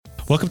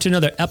Welcome to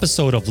another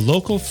episode of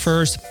Local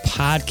First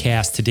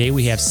Podcast. Today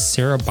we have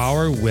Sarah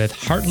Bauer with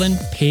Heartland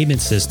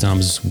Pavement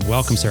Systems.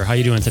 Welcome, Sarah. How are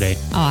you doing today?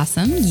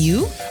 Awesome.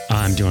 You?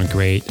 I'm doing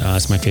great.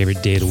 It's my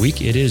favorite day of the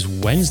week. It is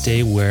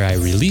Wednesday where I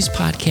release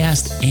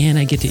podcast and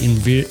I get to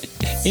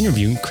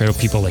interview incredible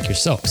people like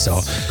yourself. So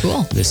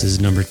cool. This is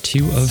number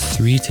 2 of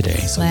 3 today.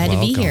 So glad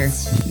welcome. To be here.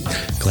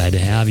 Glad to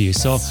have you.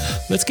 So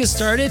let's get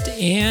started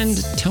and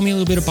tell me a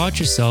little bit about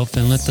yourself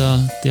and let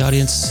the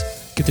audience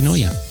get to know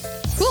you.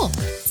 Cool.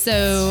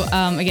 So,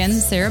 again,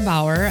 Sarah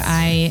Bauer.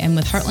 I am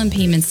with Heartland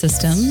Pavement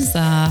Systems.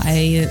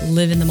 I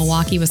live in the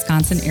Milwaukee,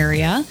 Wisconsin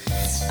area.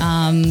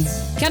 Kind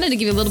of to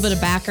give you a little bit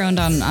of background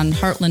on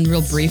Heartland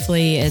real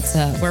briefly,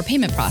 we're a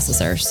payment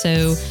processor.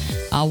 So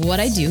what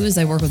I do is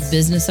I work with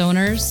business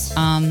owners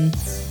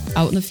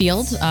out in the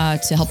field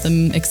to help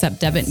them accept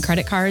debit and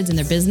credit cards in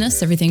their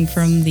business, everything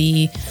from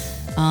the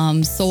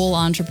sole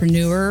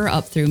entrepreneur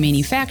up through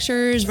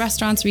manufacturers,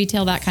 restaurants,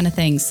 retail, that kind of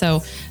thing.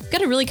 So I've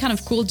got a really kind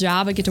of cool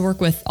job. I get to work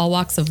with all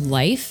walks of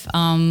life.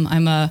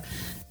 I'm a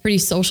pretty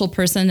social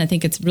person. I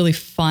think it's really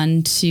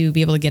fun to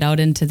be able to get out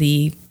into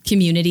the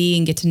community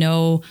and get to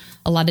know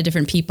a lot of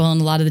different people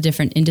and a lot of the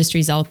different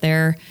industries out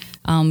there,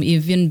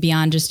 even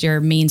beyond just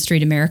your Main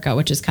Street America,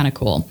 which is kind of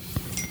cool.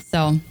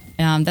 So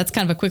that's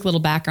kind of a quick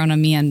little background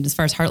on me. And as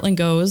far as Heartland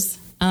goes,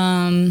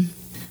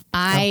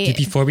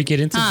 Before we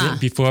get into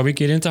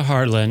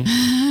Heartland,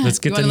 let's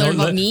get to know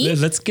me.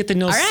 Let's get to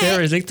know All right.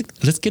 Sarah.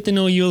 Let's get to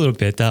know you a little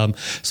bit.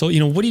 So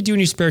what do you do in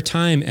your spare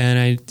time?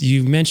 And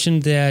you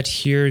mentioned that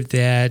here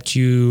that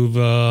you've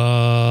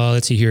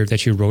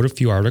that you wrote a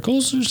few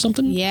articles or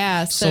something.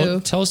 Yeah. So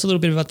tell us a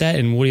little bit about that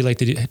and what do you like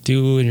to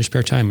do in your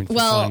spare time?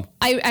 Well,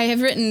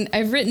 I've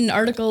written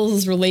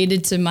articles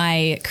related to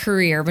my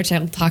career, which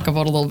I'll talk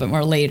about a little bit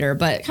more later,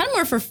 but kind of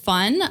more for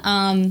fun.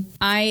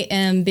 I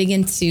am big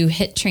into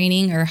HIIT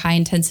training or high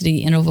intensity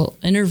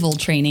interval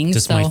training.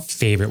 Just my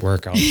favorite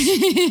workout.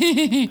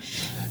 I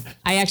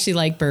actually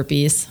like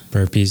burpees.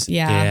 Burpees.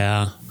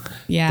 Yeah.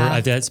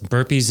 That's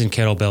burpees and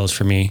kettlebells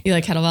for me. You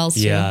like kettlebells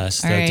too?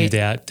 Yes, I do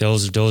that.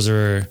 Those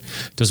are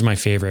my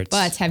favorites.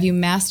 But have you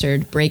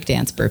mastered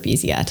breakdance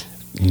burpees yet?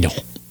 No.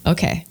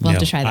 Okay, we'll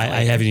have to try that.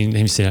 I haven't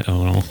even seen it.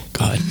 Oh no,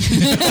 God.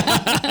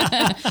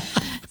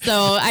 So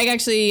I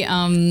actually,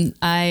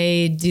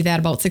 I do that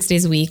about 6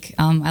 days a week.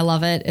 I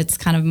love it. It's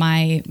kind of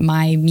my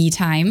me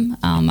time.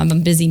 I'm a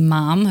busy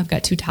mom. I've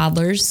got 2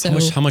 toddlers. So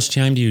how much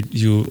time do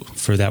you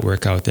for that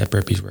workout, that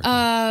burpees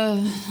workout?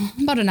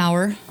 About an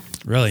hour.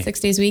 Really? 6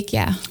 days a week.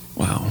 Yeah.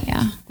 Wow.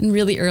 Yeah. And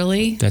really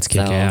early. That's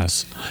kick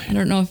ass. I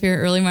don't know if you're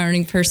an early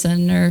morning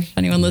person or if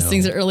anyone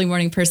listening is an early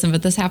morning person,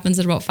 but this happens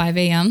at about 5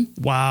 a.m.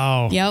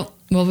 Wow. Yep.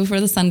 Well, before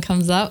the sun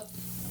comes up.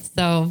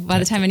 So by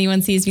the time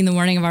anyone sees me in the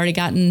morning, I've already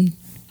gotten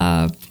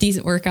a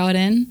decent workout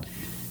in.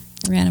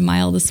 I ran a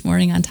mile this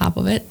morning on top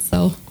of it.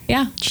 So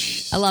yeah,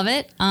 I love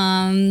it.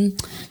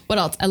 What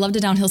else? I love to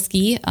downhill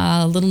ski.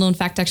 Little known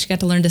fact, I actually got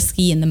to learn to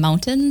ski in the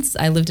mountains.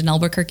 I lived in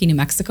Albuquerque, New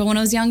Mexico when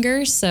I was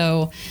younger.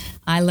 So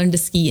I learned to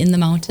ski in the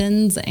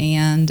mountains,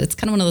 and it's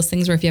kind of one of those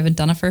things where if you haven't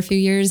done it for a few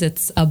years,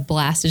 it's a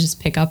blast to just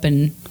pick up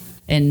and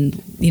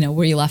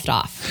where you left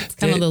off. It's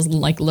kind of those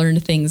like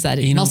learned things that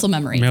muscle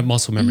memory.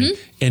 Muscle memory.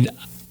 Mm-hmm. And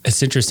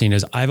it's interesting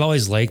is I've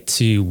always liked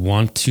to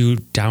want to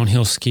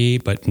downhill ski,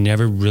 but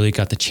never really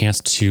got the chance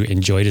to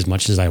enjoy it as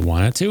much as I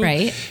wanted to.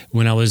 Right.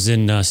 When I was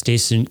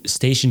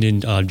stationed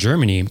in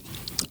Germany,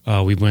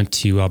 we went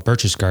to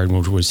Berchtesgaden,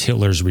 which was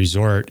Hitler's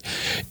resort.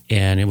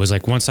 And it was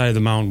like one side of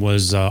the mountain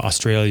was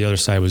Australia, the other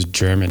side was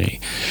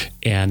Germany.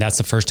 And that's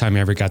the first time I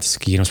ever got to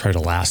ski. And it was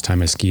probably the last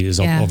time I skied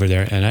over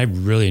there. And I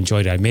really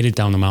enjoyed it. I made it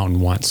down the mountain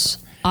once.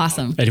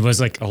 Awesome. It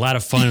was like a lot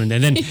of fun. And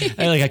then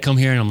I come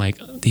here and I'm like,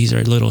 these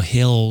are little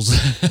hills.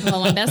 Well,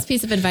 my best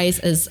piece of advice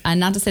is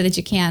not to say that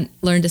you can't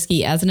learn to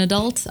ski as an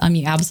adult.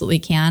 You absolutely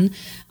can.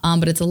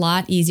 But it's a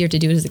lot easier to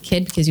do it as a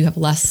kid because you have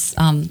less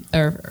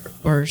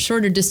or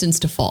shorter distance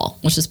to fall.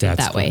 Let's just put it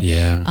that way.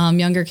 Yeah.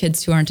 Younger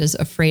kids who aren't as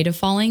afraid of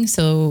falling.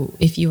 So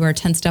if you are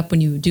tensed up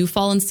when you do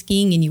fall in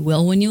skiing, and you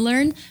will when you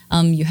learn,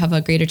 you have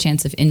a greater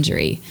chance of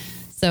injury.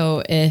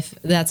 So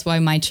that's why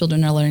my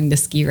children are learning to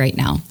ski right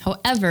now.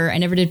 However, I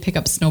never did pick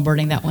up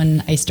snowboarding. That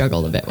one I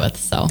struggled a bit with.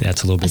 So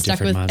that's a little bit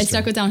different. I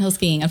stuck with downhill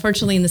skiing.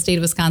 Unfortunately, in the state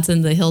of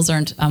Wisconsin, the hills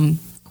aren't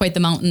quite the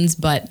mountains,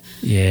 but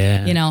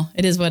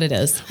it is what it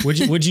is.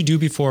 What'd you do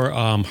before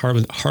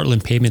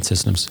Heartland Pavement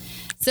Systems?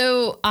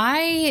 So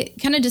I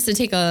kind of just to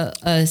take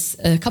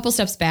a couple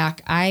steps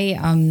back. I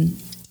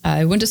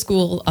went to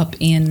school up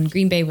in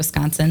Green Bay,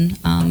 Wisconsin,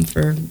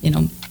 for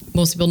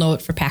most people know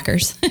it for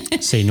Packers.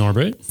 St.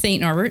 Norbert. St.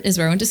 Norbert is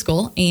where I went to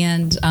school.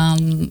 And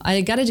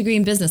I got a degree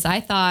in business. I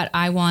thought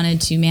I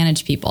wanted to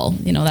manage people.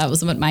 That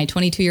was what my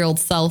 22-year-old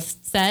self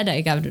said.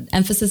 I got an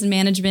emphasis in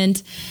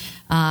management.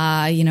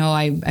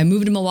 I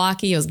moved to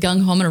Milwaukee. I was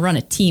gung ho. I'm going to run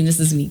a team. This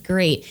is going to be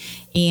great.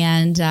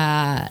 And,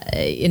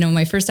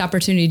 my first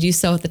opportunity to do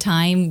so at the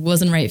time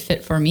wasn't the right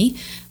fit for me.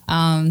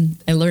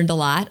 I learned a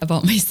lot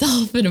about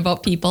myself and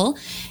about people,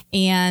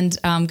 and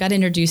got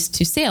introduced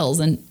to sales.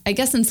 And I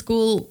guess in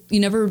school,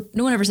 no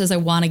one ever says, I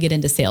want to get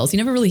into sales. You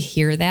never really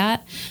hear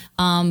that.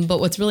 But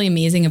what's really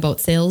amazing about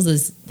sales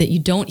is that you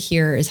don't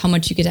hear is how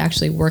much you get to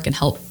actually work and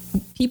help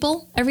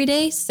people every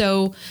day.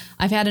 So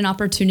I've had an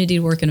opportunity to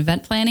work in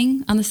event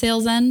planning on the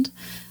sales end.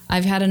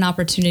 I've had an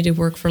opportunity to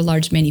work for a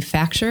large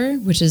manufacturer,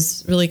 which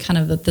is really kind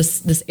of what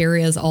this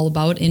area is all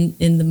about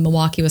in the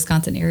Milwaukee,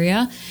 Wisconsin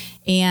area.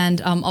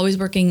 And always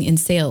working in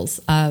sales.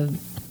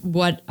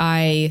 What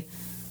I,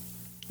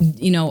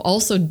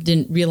 also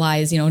didn't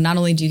realize, not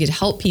only do you get to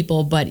help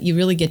people, but you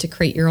really get to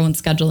create your own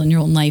schedule and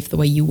your own life the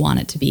way you want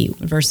it to be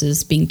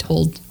versus being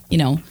told,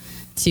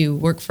 to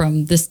work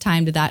from this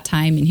time to that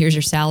time and here's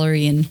your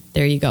salary and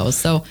there you go.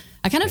 So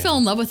I kind of fell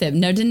in love with it.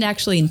 No, didn't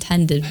actually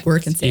intend to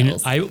work in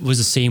sales. I was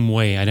the same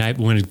way. And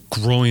when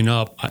growing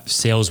up,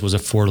 sales was a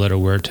 4-letter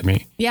word to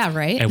me. Yeah,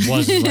 right. It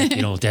was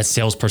like, that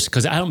salesperson.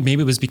 Because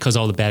maybe it was because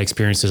of all the bad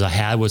experiences I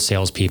had with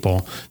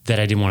salespeople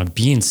that I didn't want to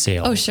be in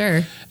sales. Oh,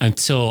 sure.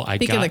 Until I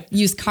think of like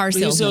used car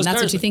salesman.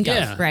 That's what you think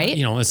of, right?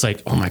 It's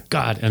like, oh my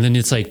God. And then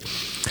it's like,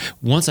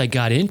 once I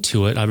got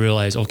into it, I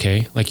realized,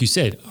 okay, like you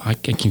said, I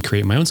can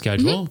create my own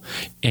schedule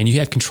and you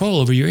have control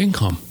over your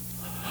income.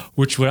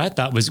 Which what I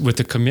thought was with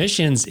the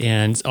commissions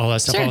and all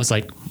that stuff, I was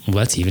like, well,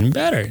 that's even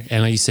better.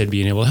 And like you said,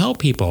 being able to help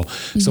people.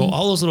 So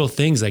all those little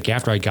things, like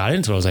after I got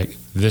into it, I was like,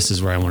 this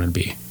is where I want to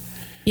be.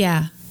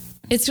 Yeah,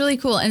 it's really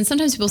cool. And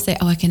sometimes people say,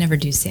 oh, I can never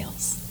do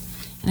sales.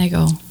 And I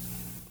go,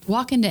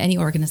 walk into any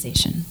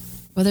organization,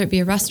 whether it be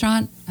a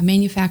restaurant, a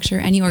manufacturer,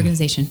 any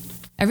organization,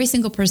 every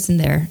single person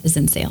there is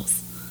in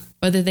sales,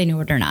 whether they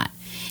know it or not.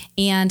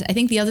 And I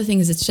think the other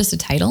thing is it's just a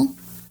title.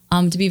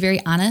 To be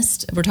very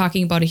honest, we're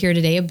talking about it here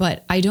today,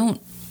 but I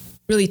don't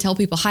really tell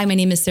people, hi, my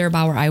name is Sarah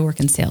Bauer. I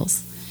work in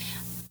sales.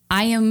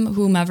 I am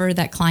whomever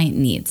that client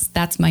needs.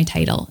 That's my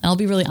title. And I'll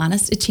be really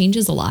honest, it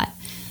changes a lot.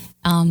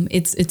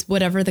 It's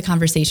whatever the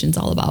conversation's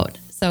all about.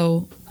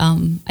 So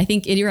I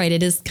think you're right.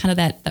 It is kind of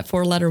that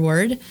 4-letter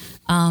word.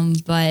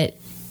 But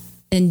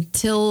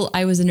until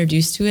I was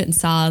introduced to it and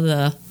saw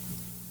the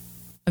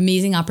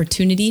amazing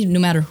opportunity, no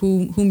matter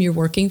whom you're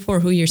working for,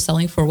 who you're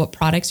selling for, what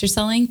products you're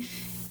selling,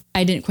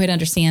 I didn't quite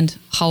understand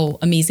how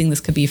amazing this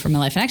could be for my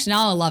life. And actually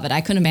now I love it.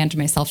 I couldn't imagine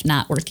myself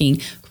not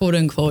working, quote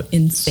unquote,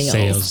 in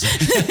sales.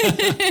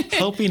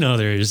 Helping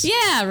others.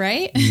 Yeah,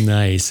 right?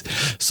 Nice.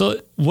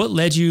 So what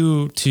led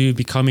you to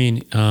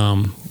becoming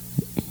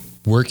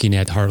working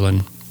at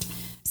Heartland?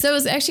 So it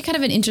was actually kind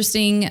of an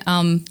interesting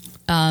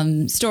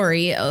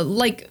story.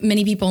 Like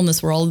many people in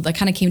this world, I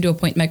kind of came to a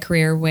point in my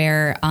career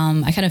where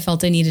I kind of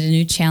felt I needed a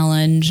new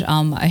challenge.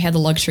 I had the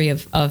luxury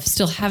of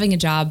still having a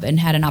job and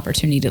had an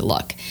opportunity to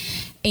look.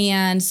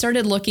 And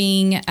started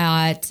looking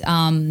at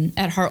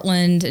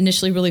Heartland.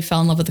 Initially really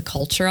fell in love with the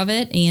culture of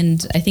it.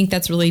 And I think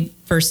that's really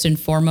first and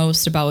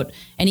foremost about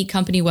any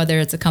company, whether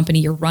it's a company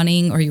you're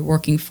running or you're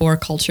working for,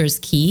 culture is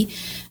key.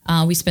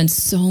 We spend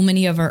so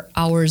many of our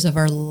hours of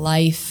our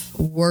life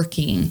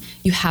working.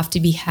 You have to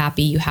be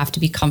happy. You have to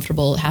be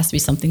comfortable. It has to be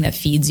something that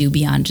feeds you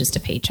beyond just a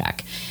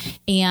paycheck.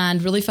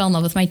 And really fell in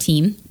love with my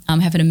team.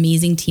 Have an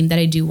amazing team that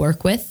I do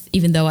work with,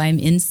 even though I'm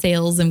in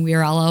sales and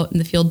we're all out in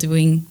the field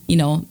doing,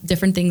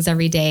 different things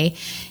every day.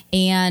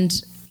 And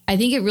I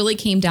think it really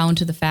came down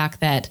to the fact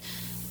that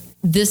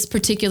this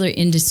particular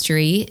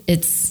industry,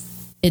 it's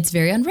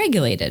very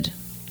unregulated.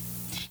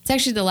 It's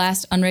actually the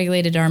last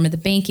unregulated arm of the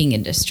banking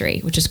industry,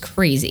 which is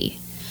crazy.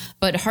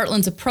 But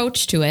Heartland's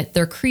approach to it,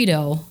 their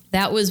credo,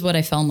 that was what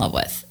I fell in love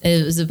with.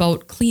 It was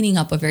about cleaning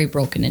up a very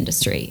broken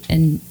industry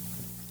and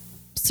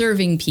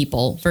serving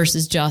people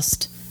versus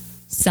just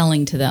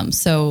selling to them.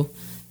 So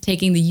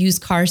taking the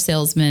used car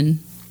salesman,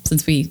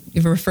 since we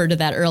referred to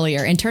that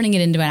earlier, and turning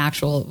it into an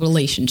actual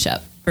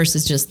relationship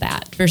versus just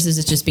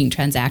it just being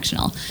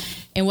transactional.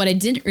 And what I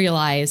didn't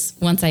realize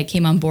once I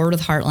came on board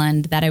with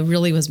Heartland that I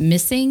really was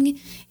missing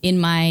in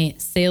my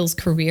sales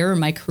career,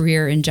 my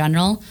career in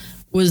general,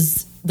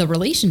 was the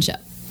relationship.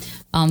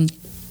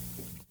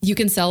 You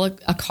can sell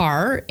a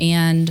car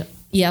and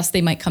yes,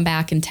 they might come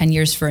back in 10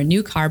 years for a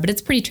new car, but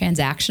it's pretty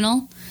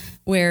transactional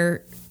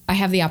where I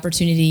have the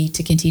opportunity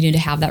to continue to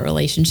have that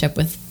relationship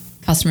with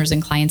customers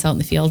and clients out in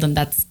the field. And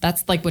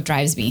that's like what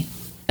drives me.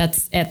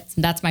 That's it.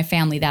 That's my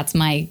family. That's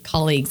my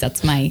colleagues.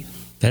 That's my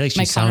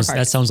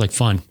sounds like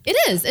fun. It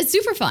is. It's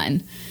super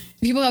fun.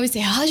 People always say,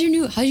 how's your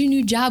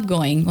new job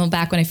going? Well,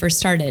 back when I first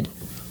started,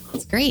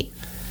 it's great.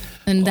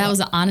 And that was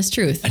the honest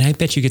truth. And I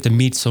bet you get to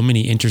meet so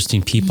many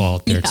interesting people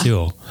out there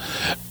too.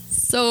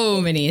 So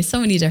many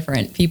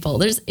different people.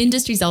 There's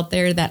industries out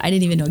there that I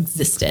didn't even know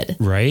existed.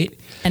 Right.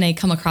 And I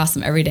come across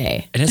them every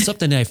day. And that's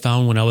something that I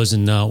found when I was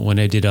when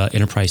I did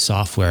enterprise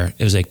software.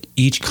 It was like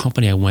each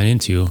company I went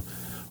into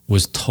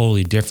was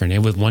totally different.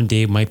 And with one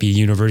day it might be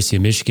University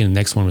of Michigan, the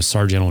next one was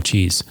Sargento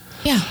Cheese.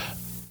 Yeah.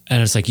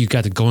 And it's like you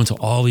got to go into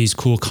all these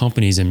cool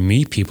companies and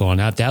meet people, and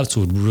that's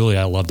what really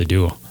I love to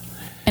do.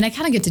 And I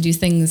kind of get to do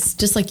things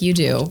just like you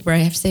do, where I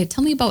have to say,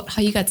 tell me about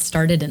how you got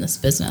started in this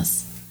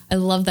business. I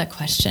love that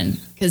question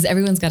because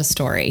everyone's got a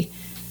story,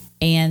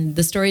 and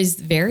the stories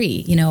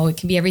vary. It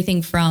can be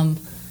everything from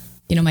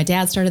my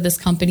dad started this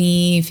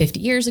company 50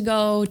 years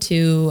ago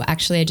to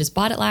actually, I just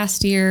bought it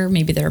last year.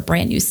 Maybe they're a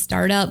brand new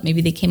startup.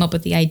 Maybe they came up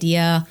with the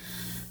idea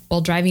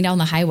while driving down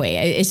the highway.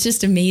 It's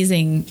just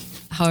amazing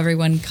how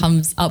everyone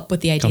comes up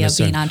with the idea of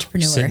being an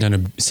entrepreneur.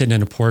 Sitting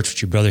on a porch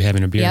with your brother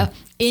having a beer. Yep.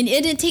 And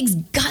it takes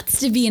guts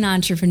to be an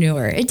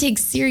entrepreneur. It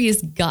takes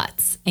serious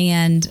guts.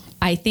 And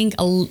I think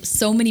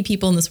so many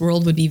people in this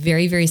world would be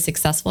very, very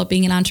successful at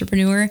being an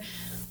entrepreneur,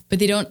 but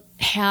they don't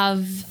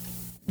have,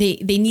 they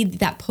need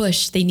that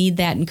push. They need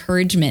that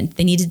encouragement.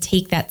 They need to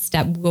take that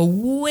step, go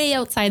way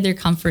outside their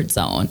comfort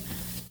zone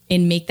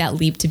and make that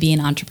leap to be an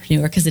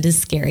entrepreneur, because it is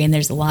scary and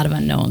there's a lot of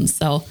unknowns.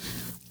 So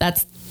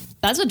that's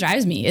what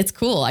drives me. It's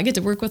cool. I get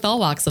to work with all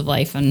walks of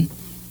life, and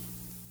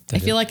I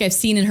feel like I've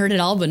seen and heard it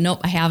all, but nope,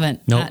 I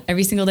haven't. Nope.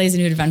 Every single day is a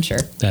new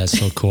adventure. That's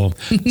so cool.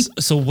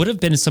 So what have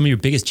been some of your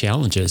biggest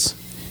challenges?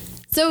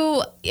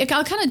 So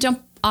I'll kind of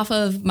jump off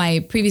of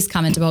my previous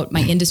comment about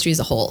my industry as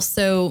a whole.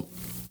 So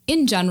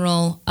in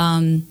general,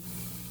 in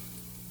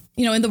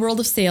the world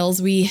of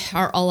sales, we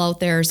are all out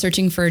there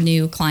searching for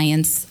new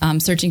clients,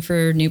 searching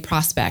for new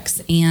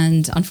prospects.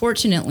 And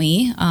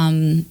unfortunately,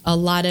 a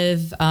lot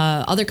of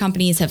other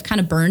companies have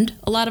kind of burned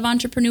a lot of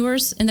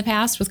entrepreneurs in the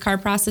past with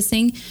card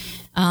processing.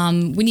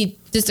 We need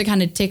just to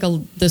kind of take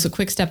a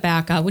quick step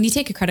back. When you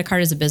take a credit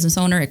card as a business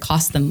owner, it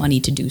costs them money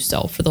to do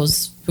so. For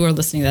those who are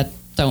listening that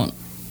don't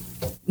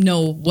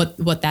know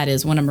what that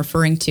is, what I'm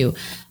referring to.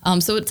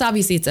 So it's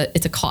obviously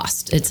it's a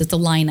cost. It's a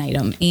line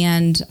item.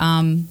 And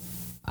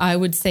I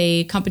would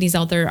say companies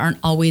out there aren't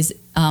always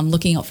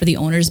looking out for the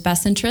owner's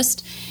best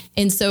interest.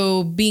 And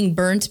so being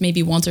burnt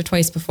maybe once or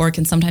twice before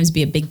can sometimes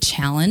be a big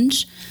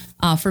challenge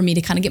for me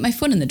to kind of get my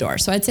foot in the door.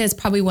 So I'd say it's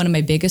probably one of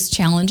my biggest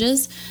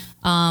challenges.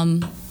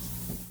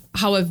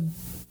 How I've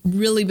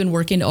really been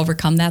working to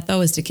overcome that,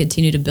 though, is to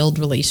continue to build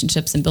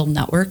relationships and build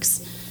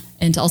networks,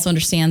 and to also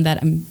understand that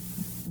I'm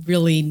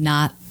really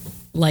not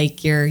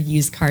like your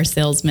used car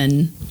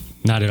salesman,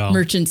 not at all,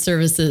 merchant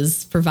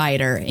services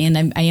provider.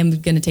 And I am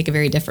going to take a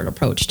very different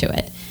approach to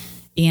it.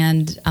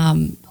 And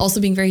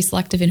also being very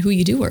selective in who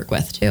you do work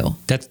with, too.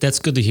 That's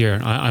good to hear.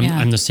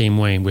 I'm the same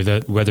way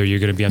with whether you're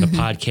going to be on the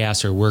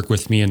podcast or work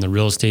with me in the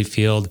real estate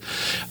field.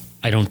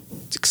 I don't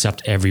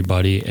accept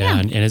everybody.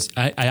 And it's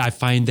I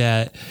find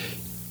that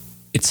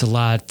it's a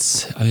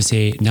lot, I would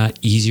say, not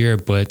easier,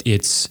 but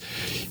it's,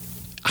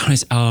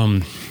 what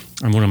am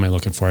I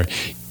looking for?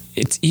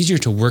 It's easier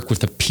to work with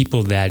the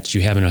people that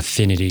you have an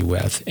affinity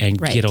with and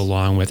get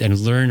along with and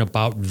learn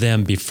about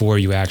them before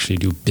you actually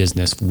do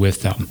business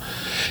with them.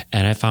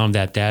 And I found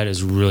that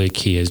is really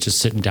key, is just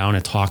sitting down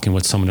and talking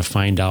with someone to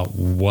find out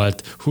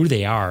who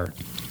they are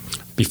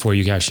before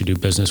you actually do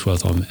business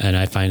with them. And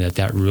I find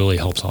that really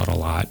helps out a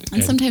lot.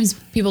 And sometimes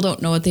people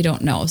don't know what they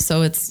don't know.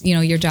 So it's,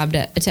 your job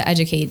to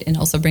educate and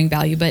also bring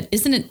value. But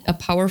isn't it a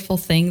powerful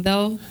thing,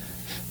 though,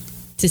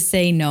 to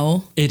say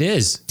no? It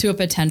is. To a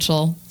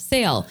potential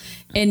sale.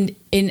 And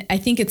I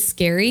think it's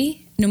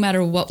scary no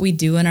matter what we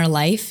do in our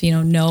life,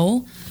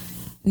 no,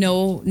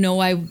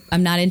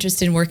 I'm not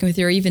interested in working with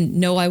you, or even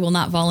no, I will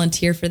not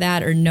volunteer for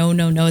that, or no.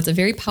 It's a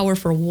very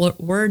powerful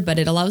word, but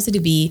it allows you to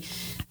be,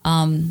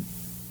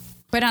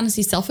 quite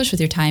honestly, selfish with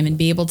your time and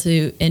be able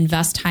to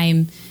invest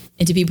time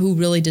into people who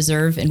really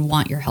deserve and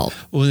want your help.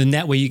 Well, in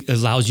that way, it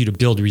allows you to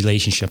build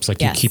relationships,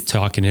 like you keep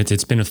talking.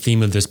 It's been a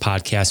theme of this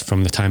podcast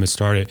from the time it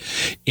started.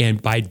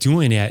 And by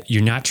doing that,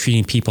 you're not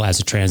treating people as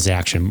a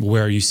transaction,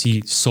 where you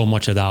see so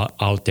much of that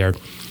out there,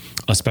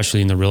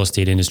 especially in the real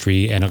estate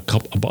industry and a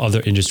couple of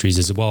other industries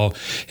as well,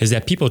 is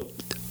that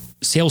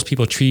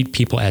salespeople treat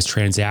people as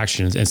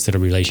transactions instead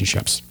of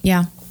relationships.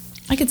 Yeah.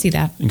 I could see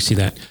that. You can see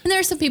that. And there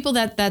are some people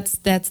that's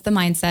the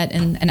mindset,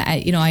 and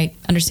I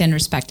understand and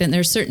respect it. And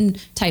there's certain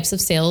types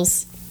of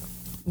sales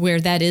where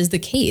that is the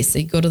case.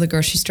 You go to the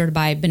grocery store to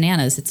buy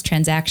bananas, it's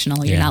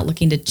transactional. You're not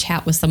looking to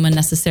chat with someone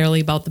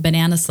necessarily about the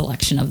banana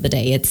selection of the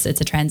day. It's a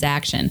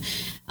transaction.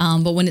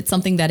 But when it's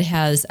something that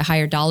has a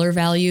higher dollar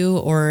value,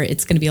 or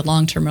it's going to be a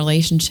long-term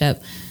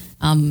relationship,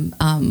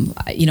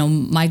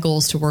 my goal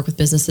is to work with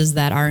businesses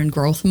that are in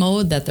growth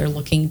mode, that they're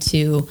looking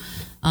to,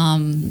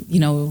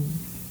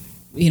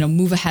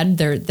 move ahead.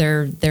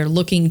 They're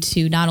looking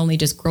to not only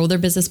just grow their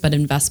business, but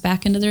invest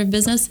back into their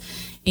business.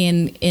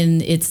 And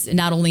it's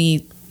not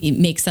only, it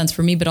makes sense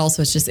for me, but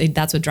also it's just,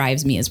 that's what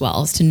drives me as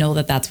well, is to know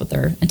that that's what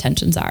their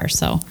intentions are.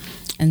 So,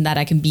 and that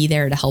I can be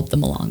there to help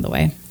them along the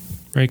way.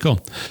 Very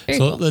cool.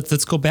 Cool.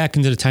 Let's go back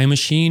into the time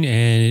machine,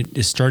 and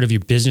the start of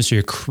your business or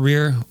your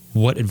career.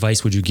 What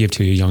advice would you give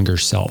to your younger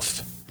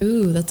self?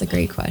 Ooh, that's a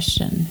great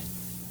question.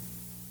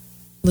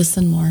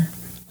 Listen more.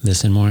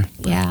 Listen more.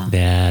 Yeah.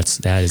 I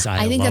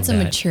think that's a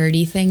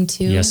maturity thing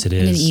too. Yes, it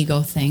is. And an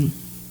ego thing.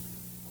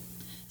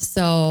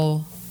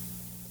 So,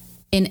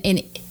 and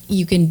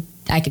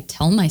I could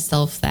tell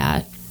myself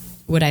that.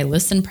 Would I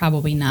listen?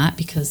 Probably not,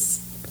 because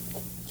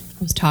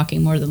I was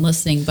talking more than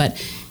listening. But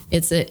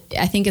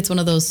I think it's one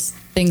of those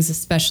things,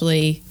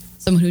 especially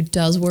someone who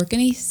does work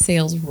in a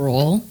sales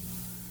role,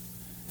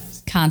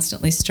 is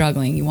constantly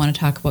struggling. You want to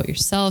talk about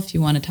yourself. You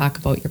want to talk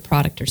about your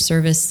product or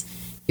service.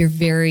 You're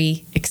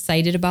very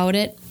excited about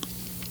it.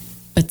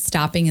 but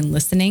stopping and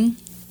listening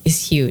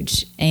is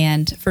huge.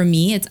 And for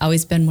me, it's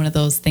always been one of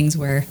those things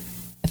where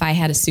if I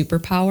had a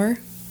superpower,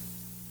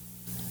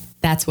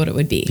 that's what it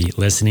would be.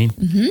 Listening.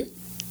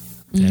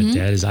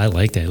 That is, I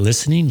like that.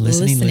 Listening.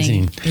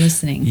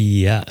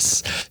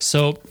 Yes.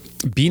 So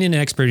being an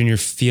expert in your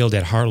field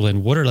at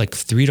Heartland, what are like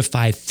 3 to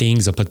 5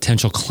 things a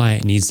potential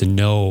client needs to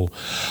know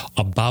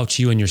about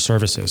you and your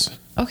services?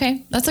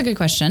 Okay, that's a good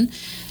question.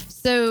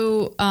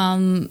 So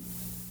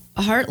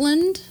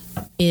Heartland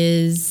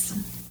is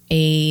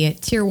a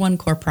tier 1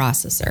 core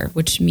processor,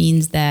 which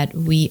means that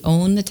we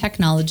own the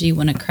technology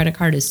when a credit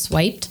card is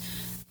swiped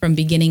from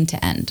beginning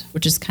to end,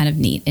 which is kind of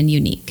neat and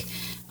unique.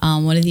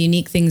 One of the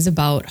unique things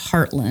about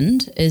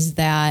Heartland is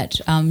that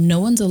no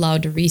one's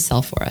allowed to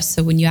resell for us.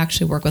 So when you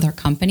actually work with our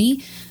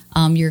company,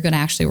 you're going to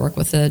actually work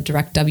with a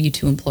direct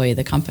W-2 employee of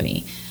the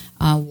company.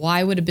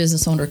 Why would a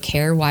business owner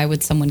care? Why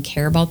would someone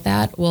care about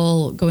that?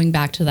 Well, going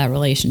back to that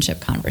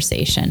relationship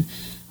conversation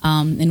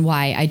and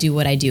why I do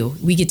what I do.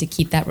 We get to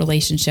keep that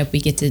relationship. We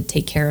get to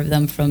take care of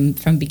them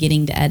from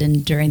beginning to end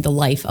and during the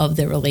life of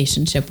their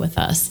relationship with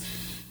us.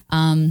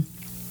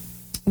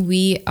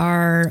 We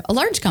are a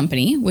large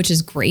company, which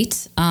is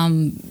great.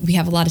 We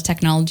have a lot of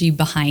technology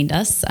behind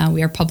us.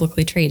 We are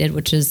publicly traded,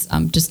 which is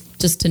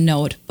just to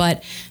note.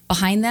 But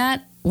behind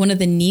that, one of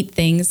the neat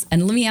things,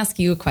 and let me ask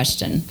you a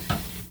question.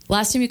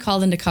 Last time you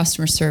called into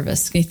customer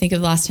service, can you think of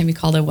the last time you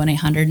called a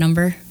 1-800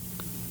 number?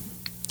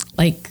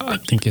 Like, I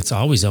think it's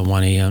always a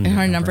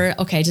 1-800 number.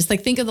 Okay, just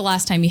like think of the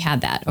last time you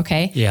had that,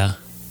 okay? Yeah.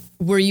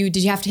 Did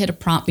you have to hit a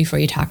prompt before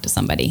you talked to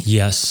somebody?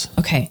 Yes.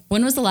 Okay.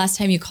 When was the last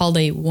time you called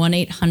a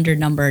 1-800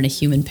 number and a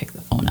human picked the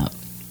phone up?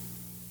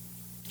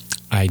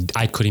 I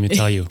couldn't even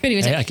tell you.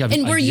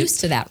 And we're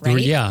used to that, right?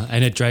 Yeah,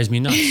 and it drives me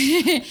nuts.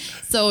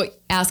 So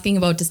asking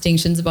about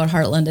distinctions about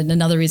Heartland, and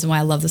another reason why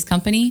I love this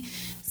company.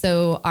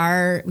 So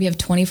we have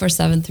 24/7,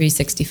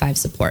 365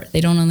 support.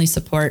 They don't only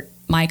support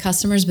my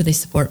customers, but they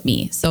support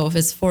me. So if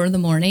it's 4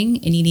 a.m.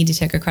 and you need to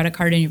take a credit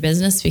card in your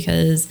business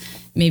because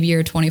maybe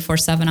you're a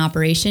 24/7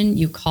 operation,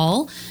 you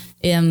call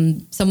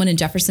someone in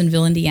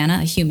Jeffersonville, Indiana,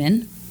 a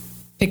human,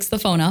 picks the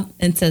phone up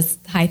and says,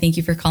 "Hi, thank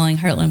you for calling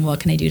Heartland. What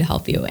can I do to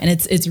help you?" And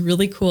it's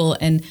really cool.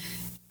 And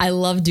I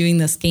love doing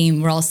this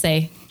game where I'll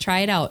say,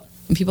 "Try it out."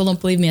 And people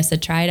don't believe me. I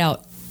said, "Try it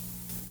out."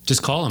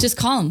 Just call them. Just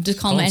call them.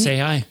 Call them. Say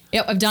hi.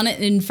 Yep, I've done it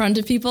in front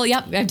of people.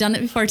 Yep, I've done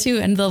it before too.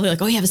 And they'll be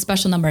like, "Oh, you have a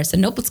special number." I said,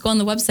 "Nope, let's go on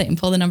the website and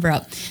pull the number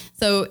up."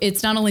 So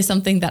it's not only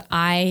something that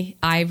I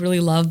really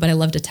love, but I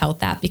love to tout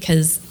that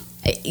because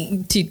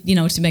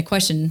to my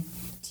question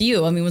to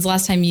you, I mean, was the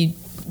last time you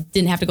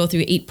didn't have to go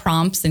through 8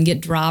 prompts and get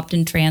dropped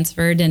and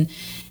transferred? And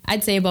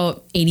I'd say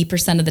about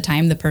 80% of the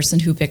time, the person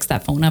who picks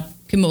that phone up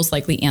can most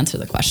likely answer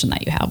the question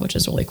that you have, which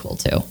is really cool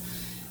too.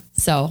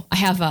 So I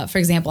have, for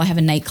example, I have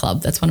a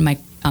nightclub. That's one of my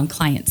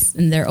clients,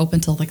 and they're open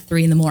till like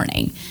 3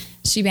 a.m.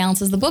 She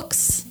balances the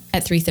books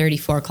at 3:30,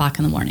 4 o'clock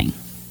in the morning.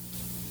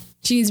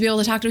 She needs to be able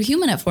to talk to a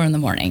human at 4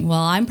 a.m. Well,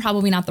 I'm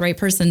probably not the right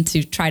person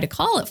to try to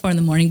call at 4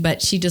 a.m,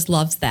 but she just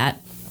loves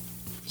that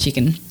she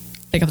can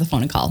pick up the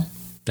phone and call.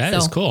 That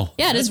is cool.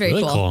 Yeah, it is very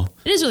really cool.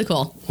 It is really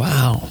cool.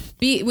 Wow.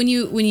 When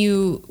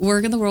you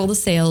work in the world of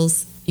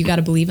sales, you got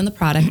to believe in the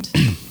product.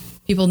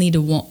 People need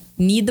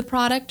the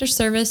product or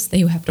service.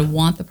 They have to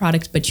want the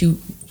product, but you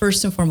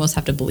first and foremost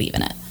have to believe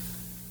in it.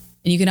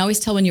 And you can always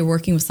tell when you're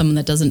working with someone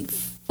that doesn't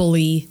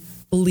fully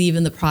believe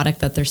in the product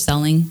that they're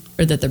selling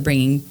or that they're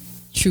bringing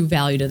true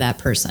value to that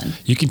person.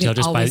 You can tell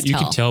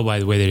can tell by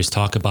the way they just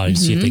talk about it,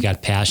 see if they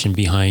got passion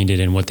behind it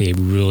and what they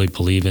really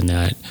believe in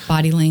that.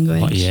 Body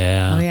language. Oh,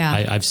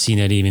 yeah. I've seen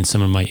that even in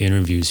some of my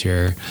interviews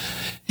here.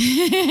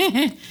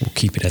 We'll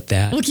keep it at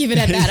that.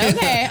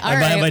 Okay. All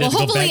right. Well,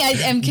 hopefully I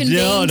am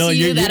conveying to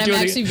you that I'm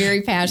actually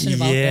very passionate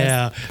about this.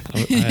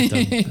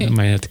 Yeah. I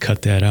might have to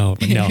cut that out.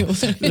 But no.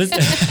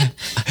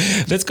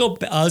 Let's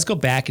go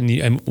back and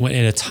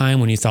at a time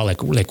when you thought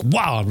like,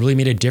 wow, I really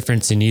made a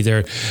difference in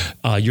either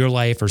your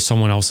life or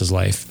someone else's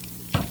life.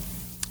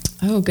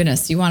 Oh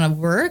goodness, you want to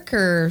work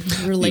or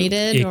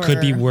related? It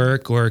could be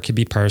work or it could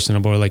be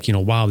personal, or like,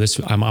 wow,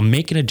 I'm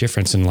making a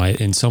difference in my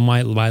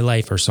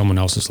life or someone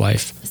else's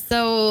life.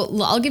 So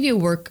I'll give you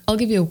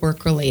a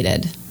work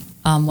related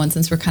one,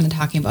 since we're kind of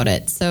talking about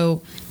it.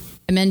 So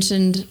I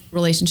mentioned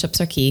relationships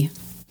are key,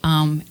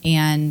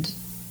 and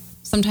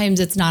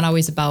sometimes it's not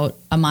always about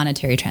a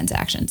monetary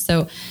transaction.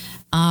 So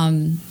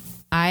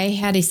I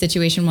had a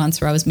situation once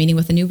where I was meeting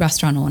with a new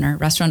restaurant owner.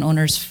 Restaurant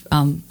owners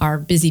are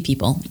busy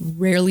people.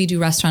 Rarely do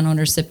restaurant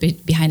owners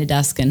sit behind a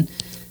desk and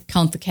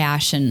count the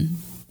cash and,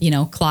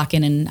 clock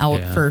in and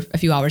out for a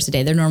few hours a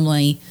day. They're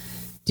normally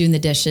doing the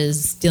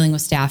dishes, dealing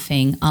with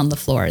staffing on the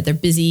floor. They're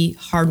busy,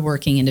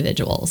 hardworking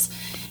individuals.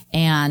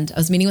 And I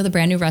was meeting with a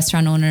brand new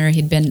restaurant owner.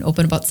 He'd been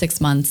open about 6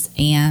 months,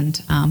 and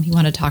he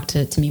wanted to talk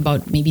to me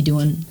about maybe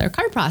doing their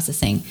card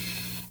processing.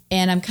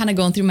 And I'm kind of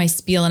going through my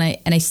spiel, and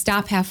I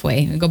stop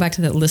halfway and go back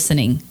to that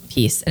listening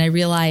piece. And I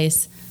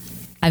realize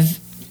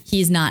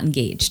he's not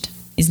engaged.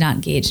 He's not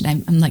engaged.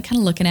 And I'm like kind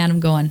of looking at him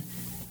going, and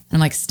I'm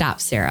like,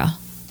 "Stop, Sarah,"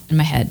 in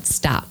my head,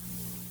 "Stop.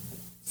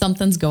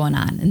 Something's going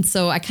on." And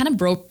so I kind of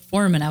broke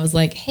for him, and I was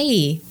like,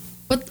 "Hey,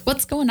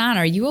 what's going on?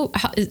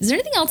 Is there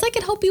anything else I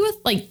can help you with?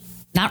 Like,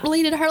 not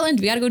related to Heartland?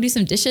 Do we got to go do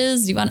some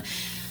dishes? Do you want?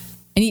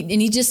 And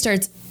he just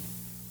starts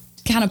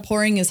kind of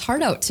pouring his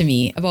heart out to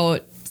me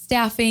about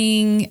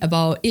staffing,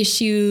 about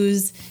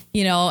issues,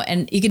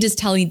 and you could just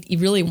tell he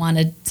really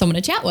wanted someone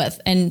to chat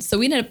with. And so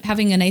we ended up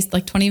having a nice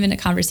 20-minute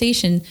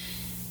conversation.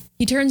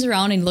 He turns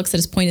around and looks at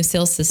his point of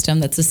sale system.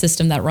 That's the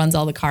system that runs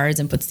all the cards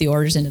and puts the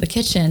orders into the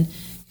kitchen.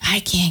 I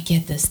can't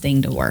get this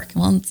thing to work.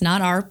 Well, it's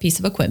not our piece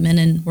of equipment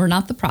and we're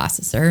not the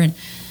processor. And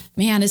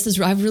man,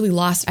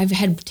 I've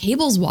had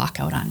tables walk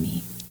out on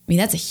me. I mean,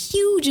 that's a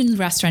huge in the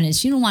restaurant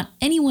industry. You don't want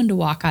anyone to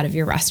walk out of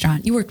your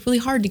restaurant. You worked really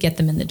hard to get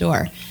them in the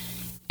door.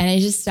 And I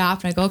just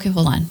stopped and I go, okay,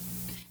 hold on.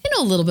 I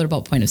know a little bit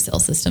about point of sale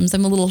systems.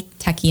 I'm a little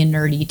techie and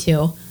nerdy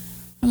too.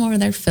 I'm over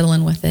there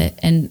fiddling with it.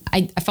 And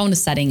I found a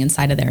setting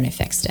inside of there and I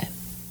fixed it.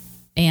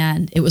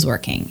 And it was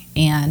working.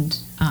 And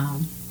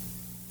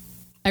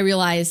I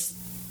realized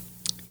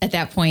at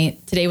that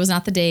point, today was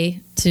not the day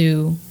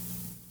to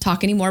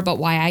talk anymore about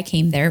why I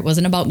came there. It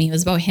wasn't about me. It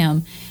was about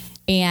him.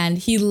 And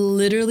he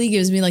literally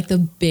gives me the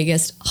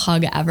biggest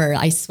hug ever.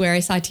 I swear I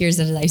saw tears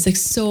in his eyes.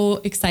 He's so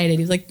excited.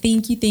 He was like,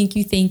 thank you, thank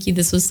you, thank you.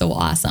 This was so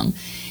awesome.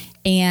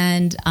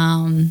 And,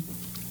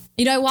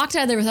 I walked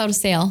out of there without a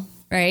sale,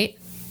 right?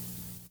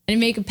 I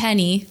didn't make a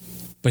penny.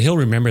 But he'll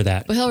remember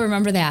that. He'll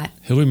remember that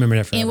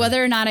forever. And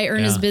whether or not I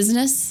earn his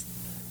business,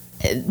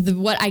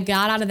 what I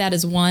got out of that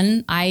is,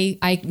 one,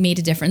 I made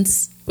a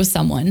difference with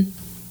someone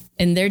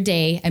in their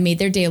day. I made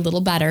their day a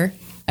little better.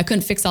 I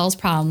couldn't fix all his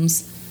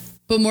problems.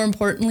 But more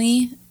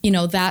importantly,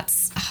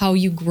 that's how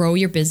you grow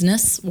your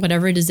business,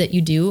 whatever it is that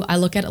you do. I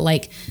look at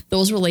it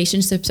those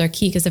relationships are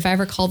key. Because if I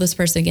ever call this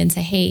person again and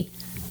say, hey,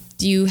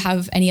 do you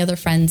have any other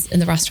friends in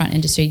the restaurant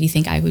industry do you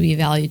think I would be of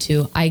value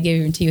to? I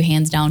guarantee you,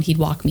 hands down, he'd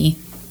walk me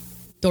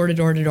door to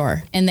door to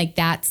door. And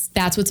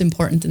that's what's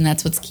important and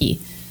that's what's key.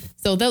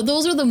 So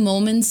those are the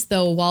moments,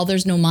 though, while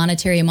there's no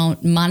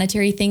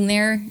monetary thing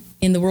there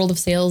in the world of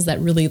sales that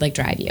really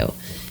drive you.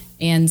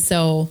 And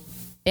so,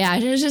 yeah,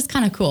 it was just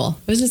kind of cool.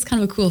 It was just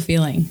kind of a cool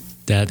feeling.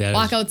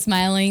 Walk out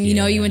smiling.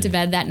 Yeah. You went to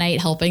bed that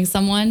night helping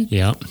someone.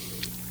 Yeah.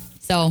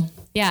 So,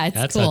 yeah,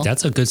 it's cool.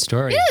 That's a good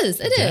story. It is.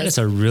 That is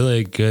a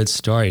really good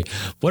story.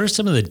 What are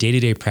some of the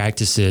day-to-day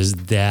practices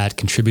that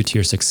contribute to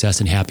your success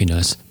and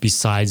happiness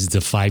besides the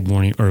 5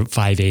 a.m.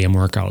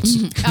 workouts?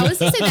 Mm-hmm. I was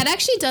going to say that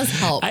actually does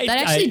help.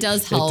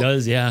 Does help. It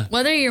does, yeah.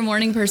 Whether you're a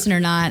morning person or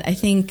not, I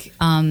think,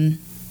 have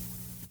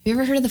you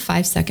ever heard of the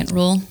 5-second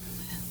rule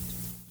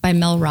by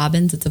Mel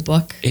Robbins? It's a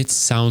book. It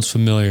sounds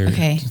familiar.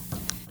 Okay.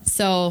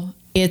 So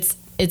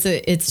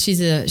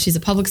she's a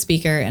public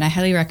speaker, and I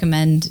highly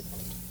recommend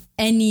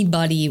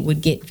anybody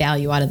would get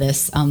value out of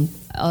this.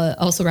 I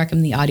also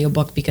recommend the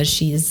audiobook because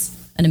she's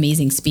an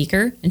amazing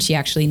speaker and she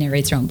actually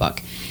narrates her own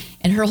book.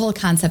 And her whole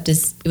concept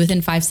is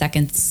within 5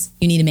 seconds,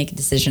 you need to make a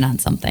decision on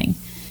something.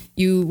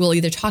 You will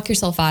either talk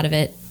yourself out of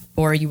it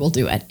or you will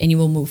do it and you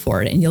will move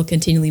forward and you'll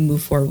continually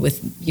move forward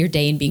with your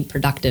day and being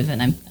productive.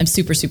 And I'm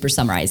super, super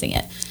summarizing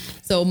it.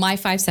 So my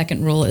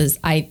 5-second rule is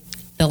the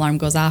alarm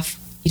goes off.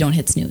 You don't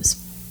hit snooze.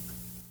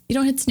 You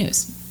don't hit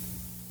snooze.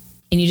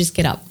 And you just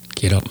get up.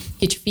 Get up.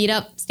 Get your feet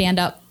up, stand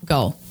up,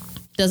 go.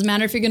 Doesn't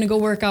matter if you're going to go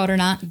work out or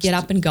not. Get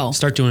up and go.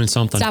 Start doing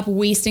something. Stop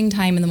wasting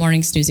time in the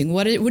morning snoozing.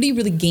 What are you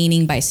really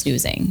gaining by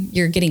snoozing?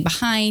 You're getting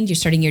behind. You're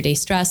starting your day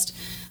stressed.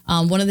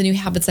 One of the new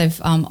habits I've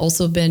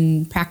also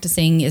been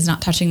practicing is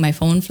not touching my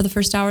phone for the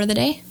first hour of the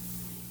day.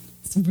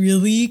 It's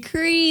really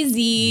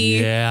crazy.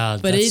 Yeah,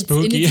 but that's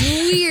spooky. And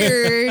it's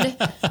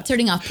weird.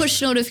 Turning off push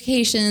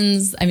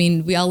notifications. I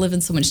mean, we all live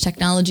in so much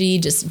technology,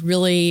 just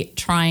really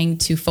trying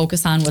to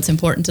focus on what's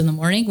important in the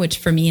morning, which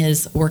for me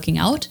is working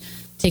out,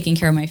 taking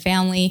care of my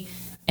family.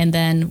 And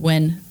then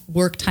when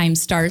work time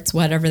starts,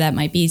 whatever that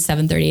might be,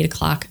 7:30, 8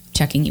 o'clock,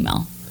 checking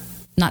email.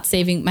 Not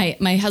saving.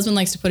 My husband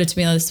likes to put it to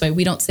me this way.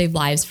 We don't save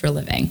lives for a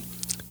living.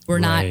 We're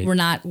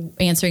not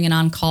answering an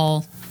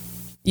on-call,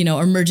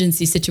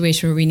 emergency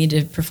situation where we need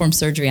to perform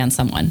surgery on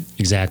someone.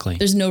 Exactly.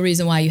 There's no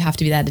reason why you have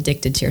to be that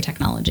addicted to your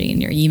technology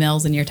and your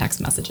emails and your text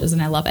messages.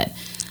 And I love it.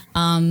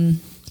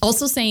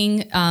 Also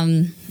saying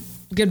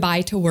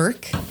goodbye to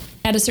work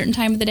at a certain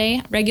time of the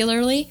day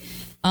regularly.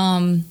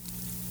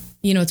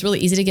 It's really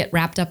easy to get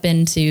wrapped up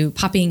into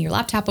popping your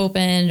laptop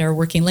open or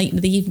working late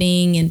into the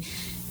evening. And,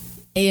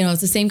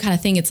 it's the same kind of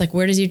thing. It's like,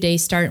 where does your day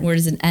start and where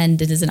does it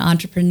end? And as an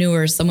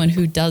entrepreneur, someone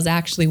who does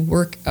actually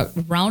work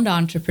around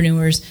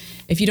entrepreneurs,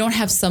 if you don't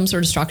have some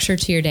sort of structure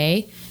to your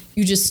day,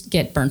 you just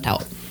get burnt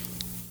out.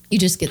 You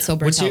just get so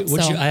burnt out.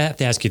 I have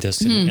to ask you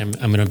this.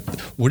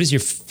 What is your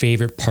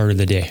favorite part of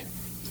the day?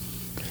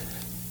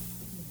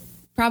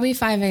 Probably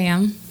 5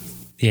 a.m.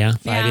 Yeah,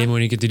 5 a.m.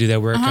 when you get to do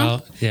that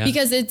workout. Yeah,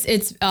 because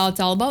it's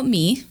all about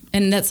me,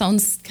 and that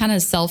sounds kind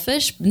of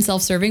selfish and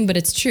self-serving, but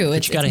it's true.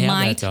 It's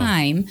my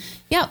time.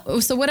 Yeah.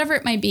 So whatever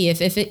it might be,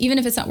 even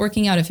if it's not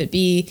working out, if it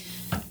be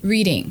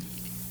reading,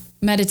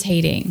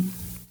 meditating,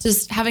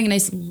 just having a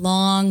nice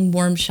long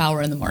warm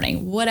shower in the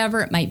morning,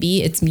 whatever it might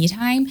be, it's me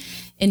time,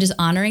 and just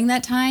honoring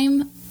that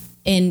time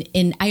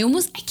And I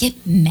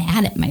get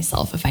mad at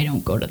myself if I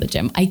don't go to the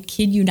gym. I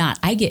kid you not.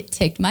 I get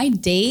ticked. My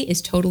day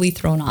is totally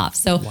thrown off.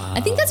 So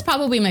I think that's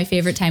probably my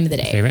favorite time of the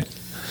day. Favorite?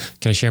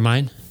 Can I share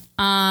mine?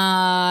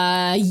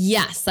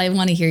 Yes, I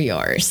want to hear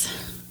yours.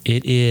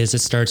 It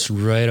starts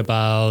right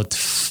about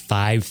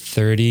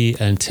 5:30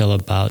 until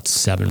about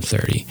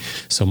 7:30.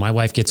 So my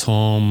wife gets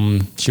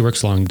home, she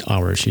works long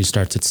hours. She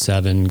starts at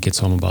 7, gets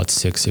home about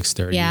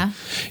 6:30. Yeah.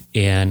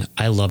 And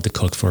I love to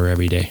cook for her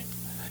every day.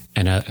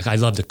 And I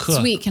love to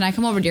cook. Sweet. Can I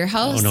come over to your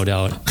house? Oh, no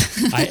doubt.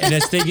 And the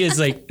thing is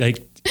like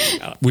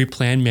we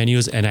plan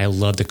menus and I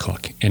love to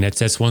cook. And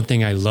that's one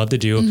thing I love to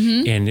do.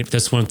 Mm-hmm. And if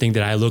that's one thing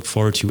that I look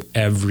forward to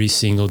every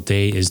single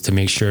day is to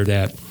make sure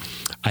that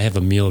I have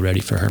a meal ready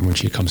for her when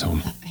she comes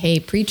home.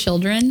 Hey,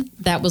 pre-children,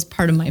 that was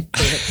part of my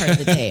favorite part of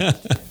the day.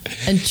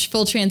 And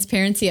full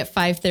transparency, at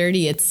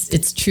 5:30,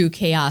 it's true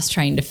chaos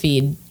trying to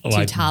feed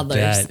two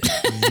toddlers.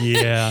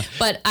 Yeah.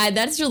 But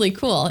that's really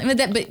cool. I mean,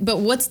 but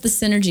what's the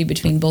synergy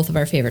between both of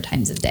our favorite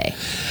times of day?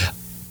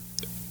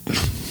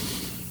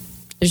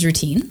 There's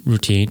routine.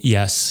 Routine,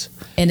 yes.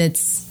 And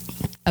it's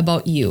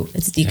about you.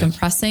 It's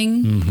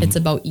decompressing. Mm-hmm. It's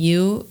about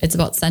you. It's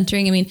about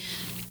centering. I mean,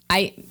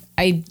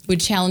 I would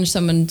challenge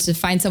someone to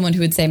find someone who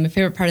would say, my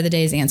favorite part of the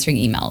day is answering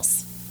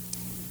emails.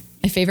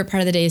 My favorite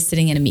part of the day is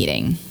sitting in a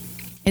meeting.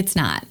 It's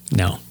not.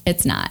 No.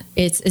 It's not.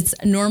 It's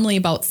normally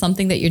about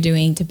something that you're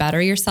doing to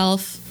better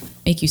yourself,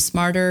 make you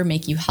smarter,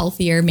 make you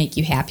healthier, make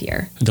you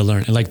happier. To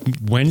learn. And like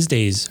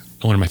Wednesdays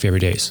are one of my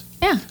favorite days.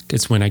 Yeah.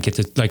 It's when I get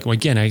to, like,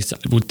 again,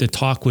 with the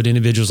talk with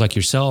individuals like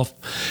yourself,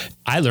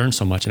 I learn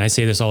so much. And I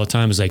say this all the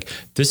time is like,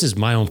 this is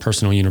my own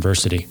personal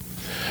university.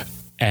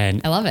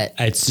 And I love it.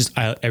 It's just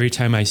every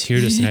time I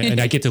hear this,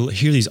 and I get to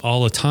hear these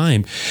all the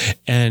time,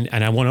 and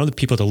I want other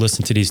people to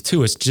listen to these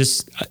too. It's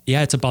just,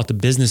 it's about the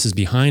businesses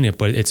behind it,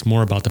 but it's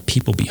more about the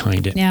people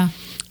behind it. Yeah.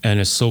 And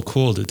it's so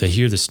cool to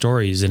hear the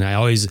stories. And I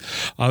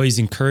always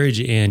encourage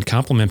and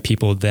compliment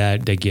people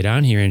that get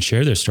on here and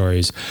share their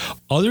stories.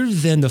 Other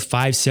than the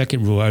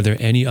 5-second rule, are there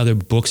any other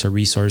books or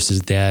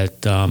resources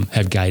that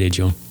have guided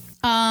you?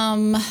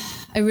 I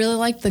really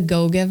like The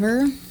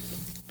Go-Giver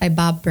by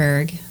Bob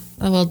Berg.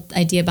 The whole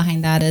idea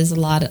behind that is a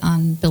lot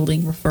on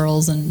building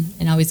referrals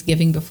and always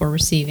giving before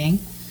receiving.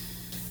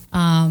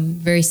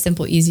 Very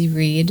simple, easy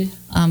read.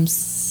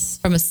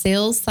 From a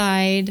sales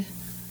side,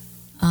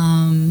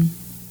 and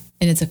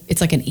it's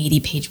like an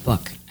 80-page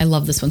book. I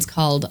love this one's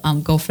called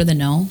Go for the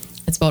No.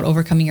 It's about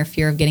overcoming your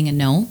fear of getting a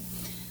no.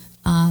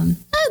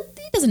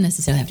 It doesn't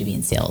necessarily have to be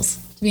in sales,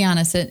 to be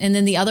honest. And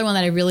then the other one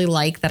that I really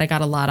like that I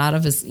got a lot out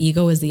of is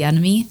Ego is the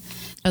Enemy.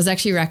 It was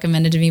actually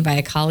recommended to me by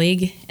a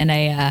colleague, and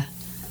I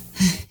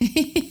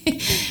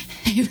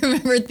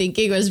remember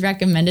thinking it was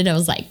recommended. I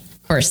was like,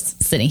 of course,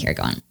 sitting here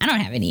going, I don't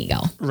have an ego.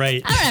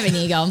 Right. I don't have an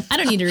ego. I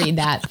don't need to read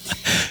that.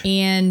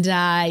 And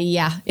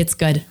it's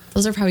good.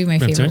 Those are probably my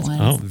favorite ones.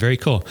 Oh, very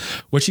cool.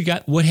 What you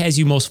got? What has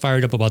you most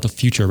fired up about the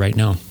future right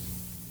now?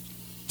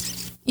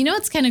 You know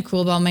what's kind of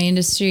cool about my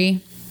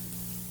industry?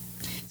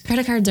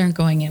 Credit cards aren't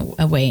going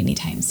away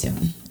anytime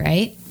soon,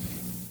 right?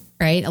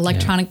 Right?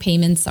 Electronic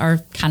payments are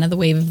kind of the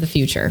wave of the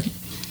future.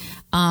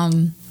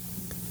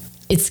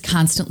 It's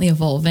constantly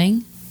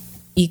evolving.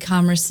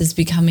 E-commerce is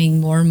becoming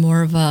more and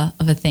more of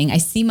a thing. I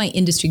see my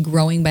industry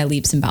growing by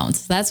leaps and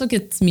bounds. That's what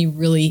gets me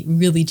really,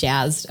 really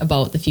jazzed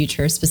about the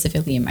future,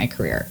 specifically in my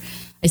career.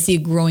 I see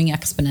it growing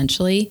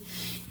exponentially,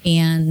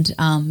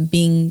 and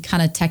being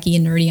kind of techie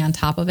and nerdy on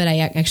top of it, I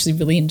actually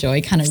really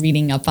enjoy kind of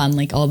reading up on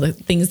like all the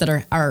things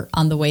that are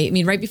on the way. I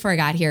mean, right before I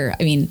got here,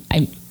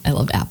 I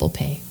loved Apple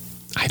Pay.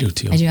 I do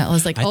too. I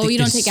was like, you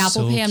don't take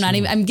Apple Pay?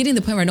 I'm getting to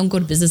the point where I don't go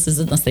to businesses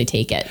unless they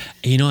take it.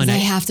 You know, and I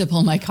have to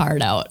pull my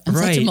card out. I'm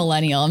such a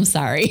millennial. I'm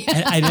sorry.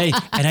 and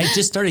I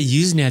just started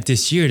using that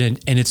this year, and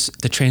it's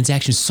the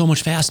transaction is so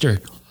much faster.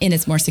 And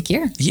it's more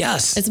secure.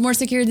 Yes. It's more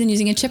secure than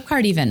using a chip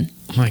card even.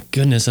 My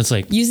goodness. That's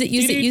like, use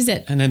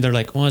it. And then they're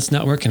like, well, it's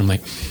not working. I'm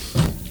like,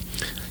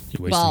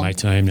 you're wasting my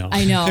time now.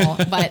 I know.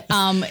 But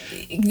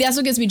that's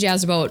what gets me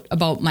jazzed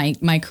about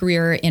my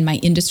career in my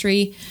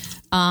industry.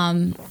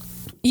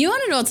 You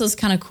want to know what's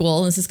kind of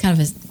cool? This is kind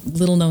of a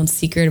little known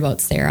secret about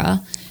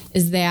Sarah,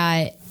 is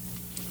that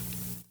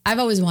I've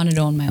always wanted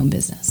to own my own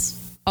business.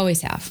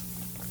 Always have.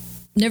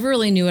 Never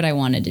really knew what I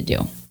wanted to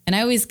do. And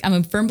I'm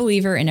a firm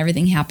believer in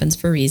everything happens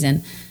for a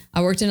reason.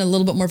 I worked in a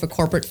little bit more of a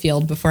corporate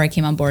field before I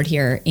came on board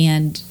here,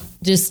 and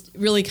just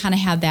really kind of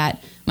had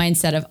that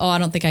mindset of, I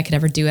don't think I could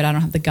ever do it. I don't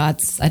have the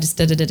guts. I just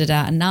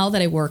da-da-da-da-da. And now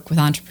that I work with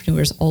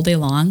entrepreneurs all day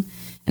long,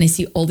 and I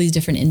see all these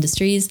different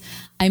industries,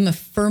 I'm a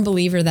firm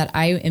believer that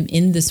I am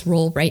in this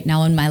role right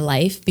now in my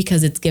life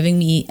because it's giving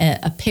me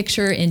a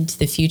picture into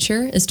the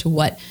future as to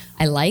what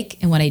I like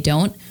and what I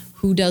don't,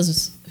 who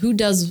does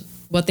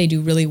what they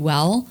do really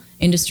well,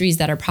 industries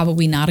that are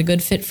probably not a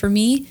good fit for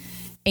me.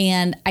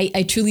 And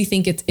I truly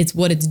think it's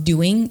what it's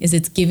doing is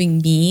it's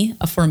giving me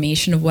a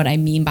formation of what I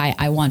mean by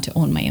I want to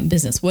own my own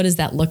business. What does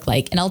that look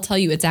like? And I'll tell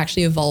you, it's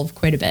actually evolved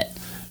quite a bit.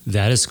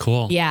 That is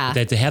cool. Yeah.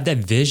 That to have that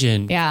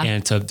vision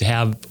and to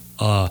have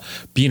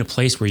be in a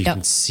place where you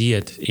can see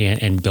it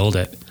and build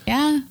it.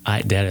 Yeah.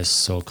 That is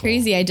so cool.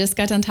 Crazy. I just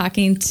got done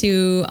talking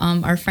to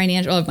my husband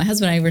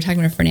and I were talking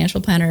to our financial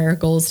planner. Our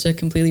goal is to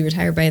completely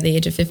retire by the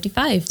age of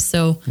 55.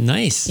 So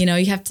nice. You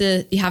have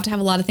to have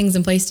a lot of things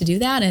in place to do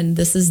that. And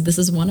this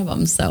is one of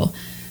them. So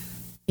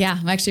yeah,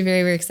 I'm actually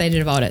very, very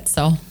excited about it.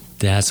 So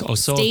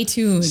stay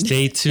tuned.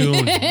 Stay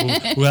tuned.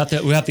 we'll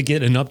have to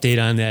get an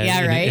update on that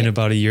in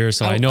about a year or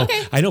so. I know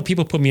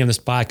people put me on the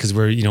spot because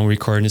we're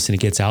recording this and it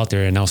gets out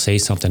there, and I'll say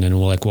something and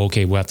we're like, well,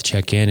 okay, we'll have to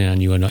check in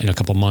on you in a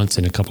couple months,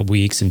 in a couple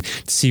weeks, and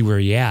see where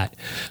you're at.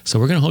 So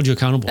we're going to hold you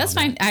accountable. That's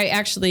fine.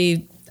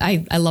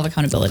 I love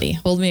accountability.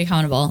 Hold me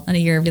accountable in a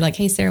year. Be like,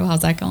 hey, Sarah,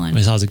 how's that going?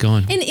 How's it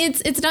going? And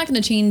it's not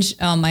going to change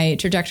my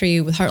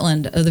trajectory with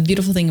Heartland. The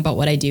beautiful thing about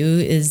what I do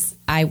is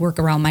I work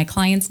around my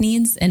clients'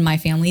 needs and my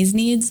family's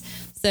needs.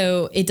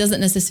 So it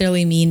doesn't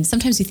necessarily mean,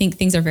 sometimes you think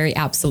things are very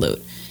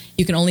absolute.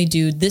 You can only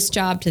do this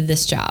job to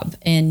this job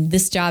and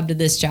this job to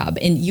this job.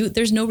 And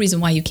there's no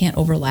reason why you can't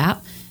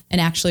overlap and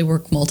actually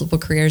work multiple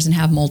careers and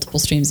have multiple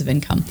streams of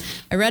income.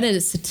 I read a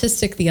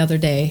statistic the other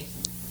day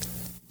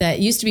that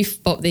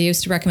they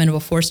used to recommend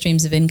about 4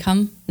 streams of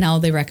income. Now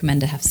they recommend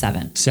to have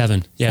 7.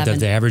 7. Yeah, 7.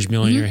 The average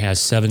millionaire has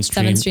 7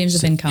 streams. 7 streams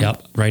of income.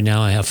 Yep. Right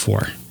now I have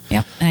 4.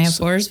 Yep, and I have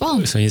 4 as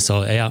well. So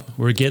yeah,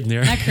 we're getting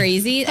there. Isn't that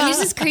crazy? I mean, it's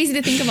just crazy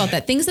to think about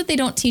that. Things that they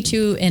don't teach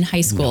you in high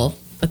school,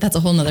 but that's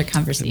a whole nother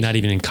conversation. Not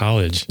even in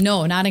college.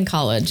 No, not in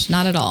college,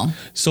 not at all.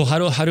 So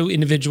how do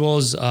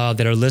individuals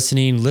that are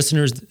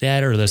listeners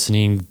that are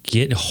listening,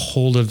 get a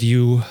hold of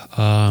you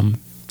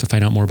to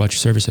find out more about your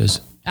services?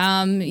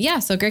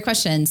 So great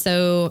question.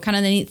 So kind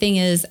of the neat thing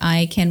is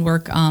I can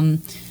work,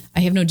 I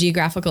have no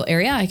geographical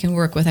area. I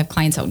have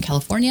clients out in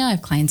California. I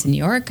have clients in New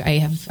York. I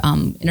have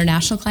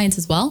international clients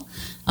as well,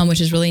 which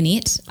is really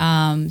neat.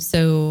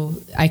 So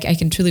I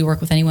can truly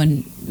work with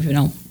anyone,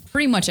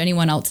 pretty much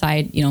anyone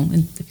outside,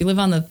 if you live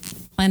on the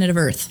planet of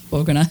Earth,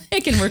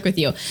 I can work with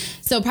you.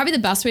 So probably the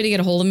best way to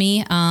get a hold of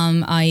me,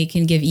 I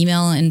can give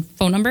email and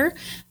phone number.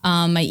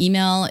 My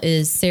email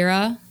is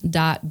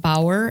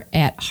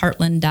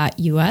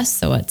sarah.bauer@heartland.us.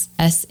 So it's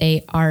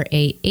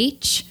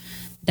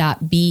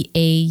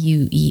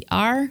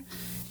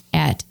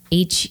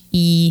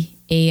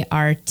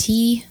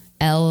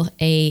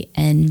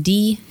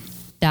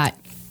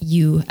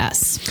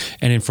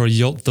And then for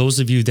those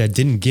of you that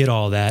didn't get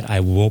all that, I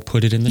will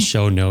put it in the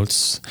show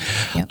notes.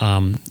 Yep.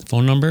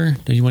 Phone number,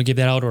 do you want to give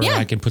that out, or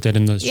I can put that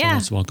in the show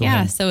notes? Well, go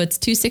ahead. So it's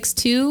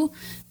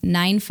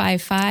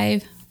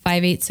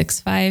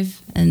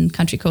 262-955-5865 and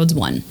country code's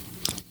 1.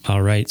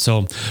 All right.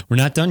 So we're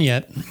not done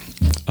yet.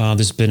 This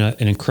has been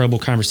an incredible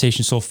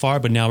conversation so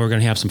far, but now we're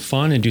going to have some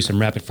fun and do some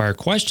rapid fire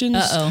questions.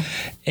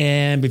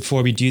 And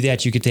before we do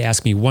that, you get to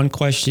ask me one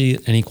question,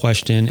 any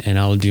question, and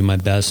I'll do my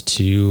best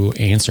to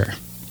answer.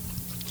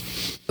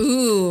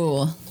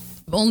 Ooh,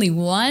 only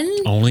one?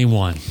 Only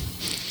one.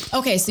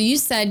 Okay, so you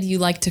said you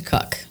like to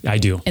cook. I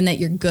do. And that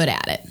you're good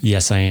at it.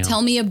 Yes, I am.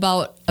 Tell me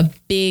about a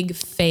big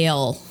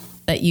fail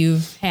that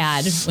you've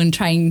had when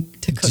trying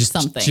to cook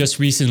something. Just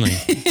recently.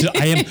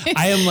 I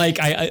am like,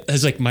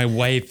 my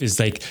wife is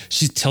like,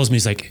 she tells me,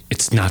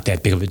 it's not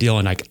that big of a deal.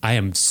 And I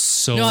am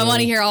so. No, I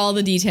want to hear all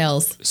the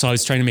details. So I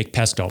was trying to make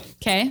pesto.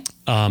 Okay.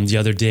 The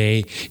other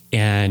day,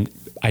 and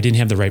I didn't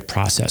have the right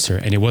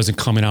processor, and it wasn't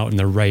coming out in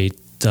the right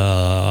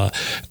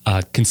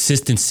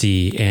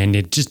consistency, and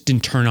it just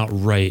didn't turn out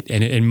right.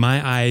 And in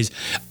my eyes,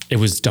 it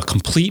was a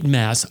complete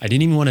mess. I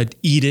didn't even want to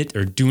eat it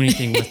or do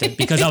anything with it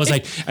because I was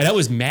like, and I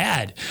was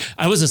mad.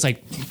 I was just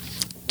like,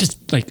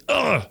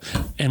 ugh.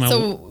 And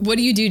so what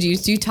do? Do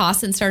you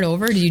toss and start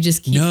over? Or do you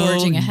just keep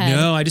forging ahead?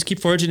 No, I just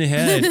keep forging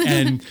ahead.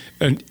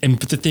 But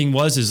the thing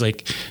is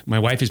my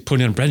wife is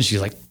putting it on bread and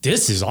she's like,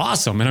 this is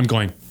awesome. And I'm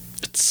going,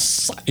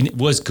 and it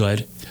was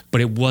good,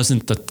 but it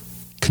wasn't the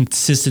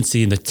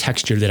consistency and the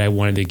texture that I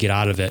wanted to get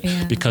out of it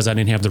because I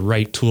didn't have the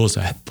right tools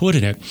to put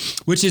in it,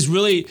 which is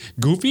really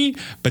goofy,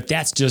 but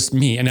that's just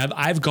me. And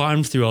I've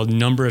gone through a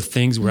number of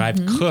things where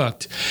I've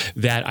cooked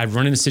that I've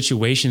run into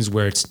situations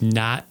where it's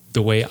not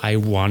the way I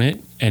want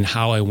it and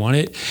how I want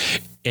it.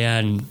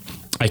 And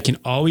I can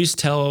always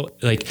tell,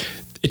 it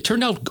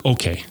turned out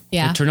okay.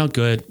 Yeah. It turned out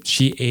good.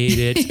 She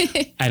ate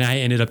it, and I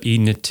ended up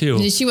eating it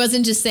too. She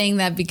wasn't just saying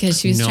that because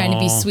she was trying to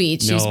be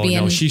sweet. She was being...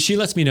 No, she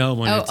lets me know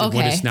when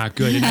it's not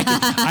good. And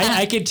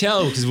I can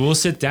tell because we'll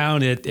sit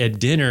down at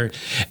dinner,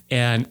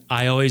 and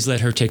I always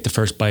let her take the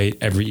first bite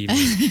every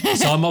evening.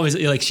 So I'm always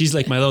she's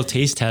like my little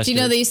taste tester. Do you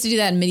know they used to do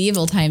that in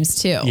medieval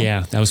times too?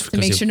 Yeah, that was to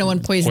make sure no one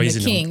poisoned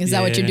the king. Is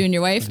that what you're doing,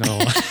 your wife? No.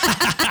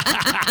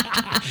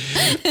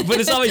 But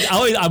it's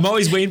I'm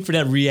always waiting for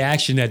that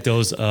reaction at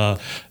those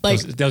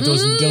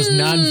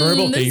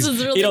nonverbal things. This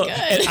is really good.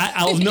 And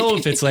I'll know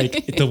if it's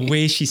the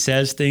way she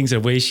says things, the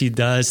way she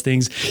does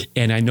things,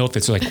 and I know if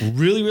it's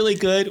really, really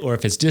good, or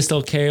if it's just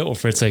okay, or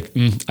if it's I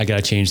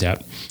gotta change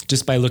that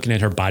just by looking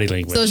at her body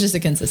language. So it's just a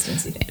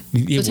consistency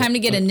thing. So time to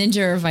get a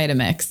Ninja or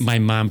Vitamix. My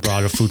mom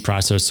brought a food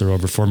processor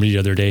over for me the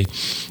other day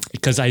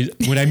because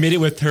when I made it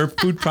with her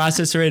food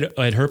processor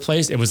at her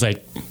place, it was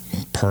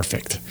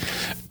perfect.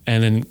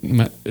 And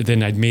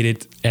then I made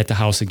it at the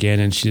house again,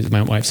 and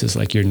my wife says,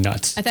 like, you're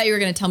nuts. I thought you were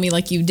going to tell me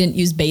like you didn't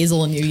use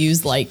basil and you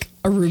used like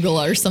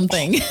arugula or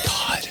something. Oh,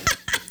 God.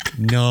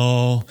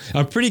 No,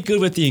 I'm pretty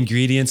good with the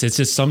ingredients. It's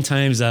just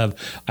sometimes I've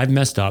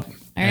messed up.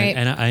 All right.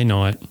 And I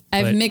know it.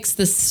 I've mixed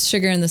the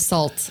sugar and the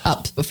salt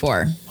up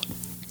before.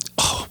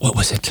 Oh, what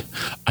was it?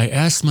 I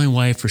asked my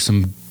wife for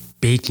some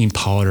baking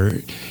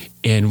powder,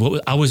 and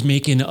I was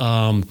making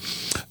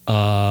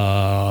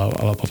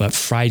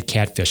fried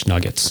catfish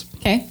nuggets.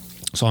 Okay.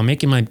 So I'm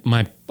making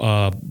my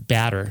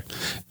batter,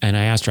 and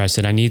I asked her. I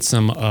said, I need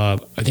some. I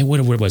think what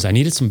it was. I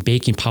needed some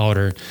baking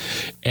powder,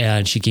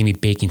 and she gave me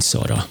baking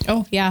soda.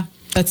 Oh yeah,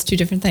 that's two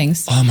different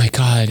things. Oh my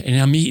God! And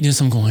I'm eating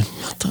this. I'm going,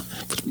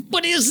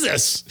 what is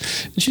this?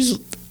 And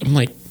I'm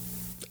like,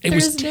 it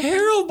was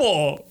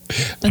terrible.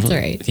 That's all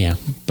right. Yeah,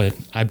 but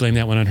I blame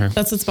that one on her.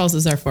 That's what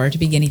spouses are for, to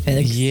be guinea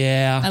pigs.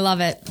 Yeah, I love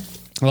it.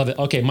 I love it.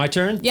 Okay, my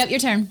turn. Yep, your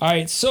turn. All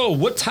right. So,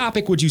 what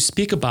topic would you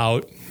speak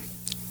about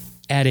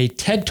at a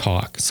TED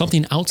Talk?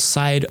 Something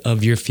outside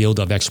of your field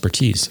of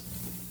expertise.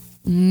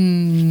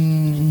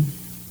 I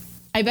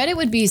bet it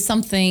would be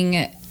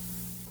something.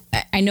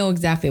 I know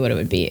exactly what it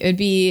would be. It would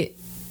be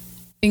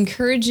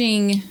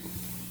encouraging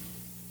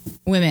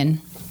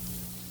women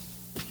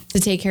to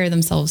take care of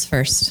themselves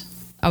first.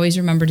 Always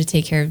remember to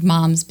take care of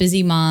moms,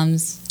 busy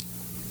moms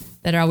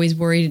that are always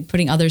worried,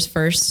 putting others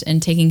first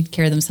and taking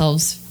care of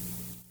themselves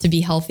to be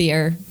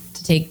healthier,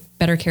 to take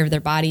better care of their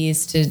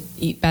bodies, to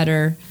eat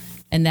better,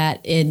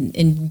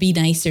 and be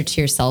nicer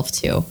to yourself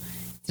too.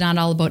 It's not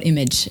all about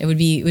image. It would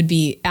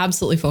be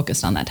absolutely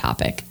focused on that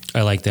topic.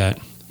 I like that.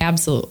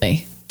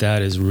 Absolutely.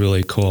 That is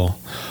really cool.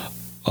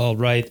 All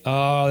right.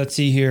 Let's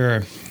see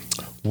here.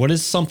 What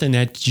is something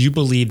that you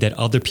believe that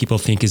other people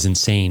think is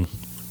insane?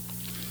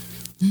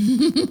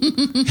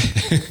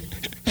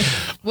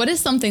 What is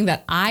something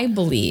that I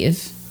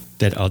believe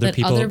that other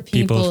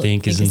people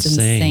think is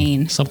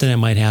insane? Something that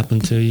might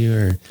happen to you,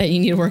 or that you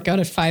need to work out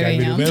at 5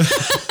 a.m.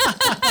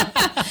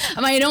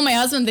 I know my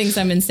husband thinks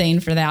I'm insane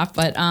for that,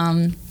 but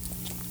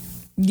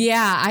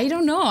yeah, I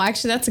don't know.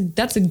 Actually,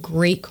 that's a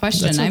great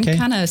question. That's okay. I'm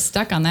kind of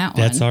stuck on that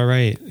one. That's all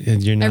right.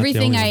 You're not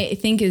everything I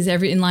think is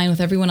in line with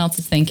everyone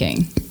else's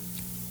thinking.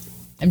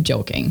 I'm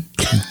joking.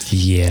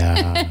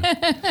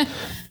 Yeah.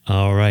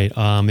 All right.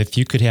 If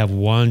you could have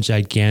one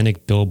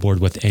gigantic billboard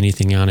with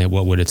anything on it,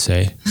 what would it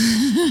say?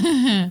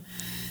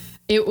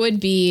 It would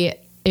be,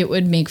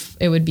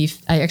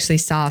 I actually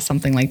saw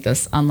something like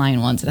this online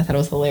once and I thought it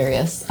was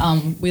hilarious.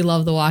 We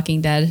love The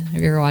Walking Dead.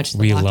 Have you ever watched The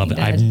Walking Dead? We love it.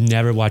 I've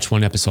never watched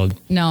one episode.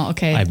 No,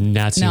 okay. I've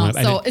not seen one.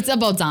 So it's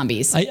about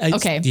zombies.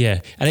 Okay.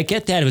 Yeah. And I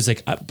get that. It was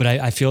like, but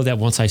I feel that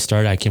once I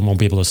start, won't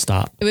be able to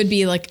stop. It would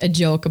be like a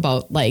joke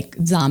about like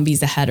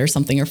zombies ahead or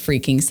something, or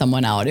freaking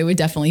someone out. It would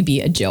definitely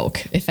be a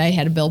joke if I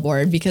had a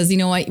billboard, because you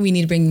know what? We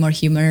need to bring more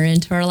humor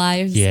into our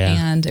lives.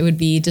 Yeah. And it would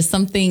be just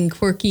something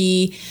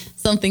quirky,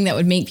 something that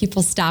would make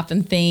people stop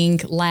and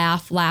think,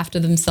 laugh to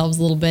themselves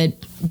a little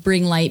bit,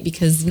 bring light,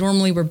 because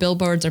normally where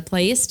billboards are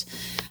placed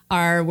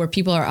are where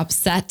people are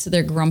upset,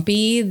 they're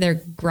grumpy,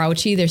 they're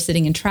grouchy, they're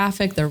sitting in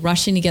traffic, they're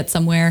rushing to get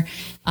somewhere.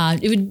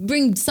 It would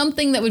bring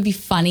something that would be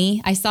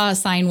funny. I saw a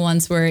sign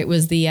once where it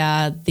was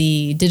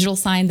the digital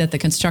sign that the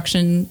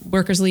construction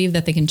workers leave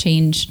that they can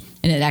change,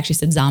 and it actually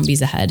said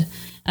zombies ahead.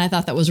 And I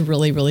thought that was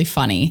really, really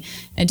funny.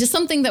 And just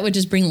something that would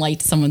just bring light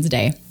to someone's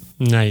day.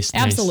 Nice.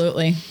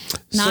 Absolutely.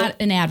 Not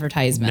an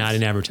advertisement. Not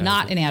an advertisement.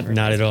 Not an advertisement.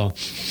 Not at all.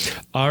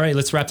 All right,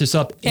 let's wrap this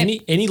up. Okay.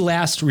 Any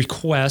last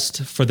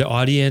request for the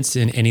audience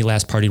and any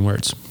last parting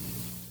words?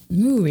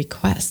 Ooh,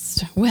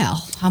 request.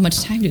 Well, how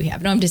much time do we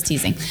have? No, I'm just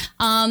teasing.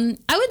 I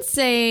would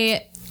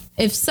say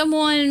if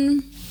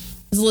someone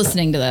is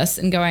listening to this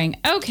and going,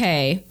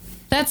 okay,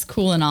 that's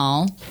cool and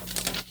all,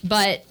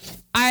 but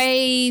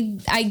I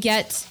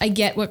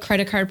get what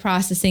credit card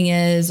processing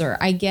is, or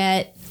I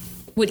get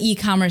what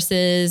e-commerce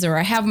is, or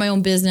I have my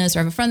own business, or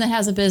I have a friend that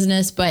has a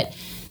business, but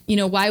you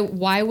know,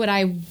 why would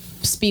I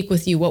speak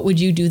with you? What would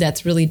you do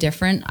that's really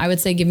different? I would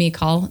say give me a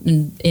call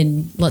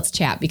and let's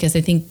chat, because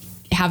I think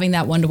having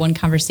that one-to-one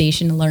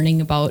conversation and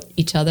learning about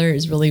each other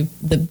is really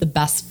the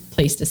best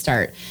place to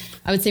start.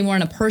 I would say more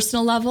on a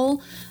personal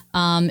level.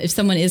 If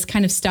someone is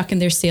kind of stuck in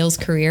their sales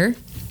career,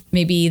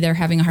 maybe they're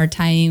having a hard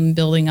time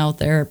building out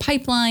their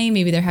pipeline,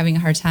 maybe they're having a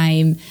hard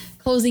time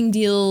closing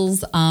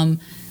deals,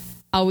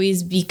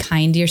 always be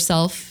kind to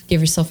yourself,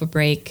 give yourself a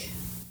break,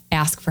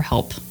 ask for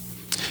help.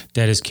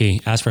 That is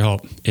key. Ask for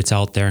help. It's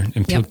out there,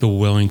 and people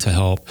willing to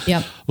help.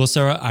 Yep. Well,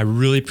 Sarah, I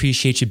really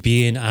appreciate you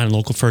being on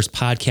Local First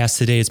Podcast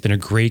today. It's been a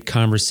great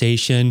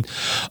conversation.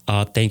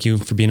 Thank you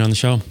for being on the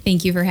show.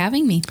 Thank you for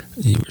having me.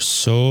 You're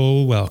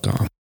so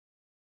welcome.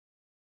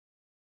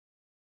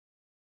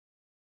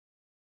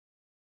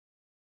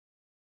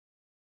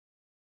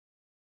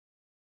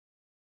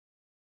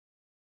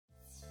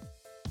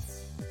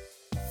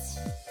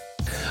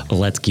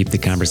 Let's keep the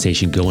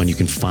conversation going. You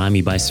can find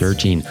me by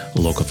searching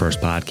Local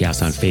First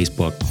Podcast on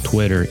Facebook,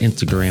 Twitter,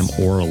 Instagram,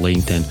 or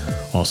LinkedIn.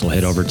 Also,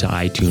 head over to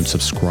iTunes,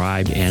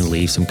 subscribe, and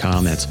leave some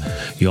comments.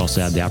 You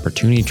also have the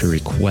opportunity to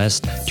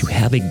request to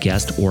have a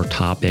guest or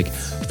topic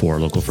for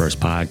Local First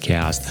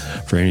Podcast.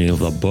 For any of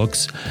the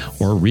books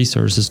or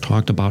resources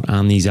talked about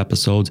on these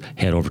episodes,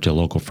 head over to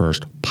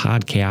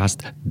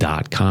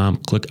localfirstpodcast.com.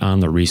 Click on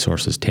the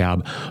resources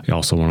tab. I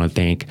also want to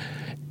thank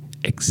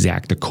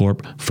Exacta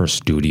Corp for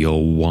Studio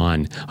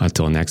One.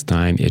 Until next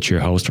time, it's your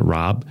host,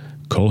 Rob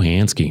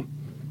Kohansky.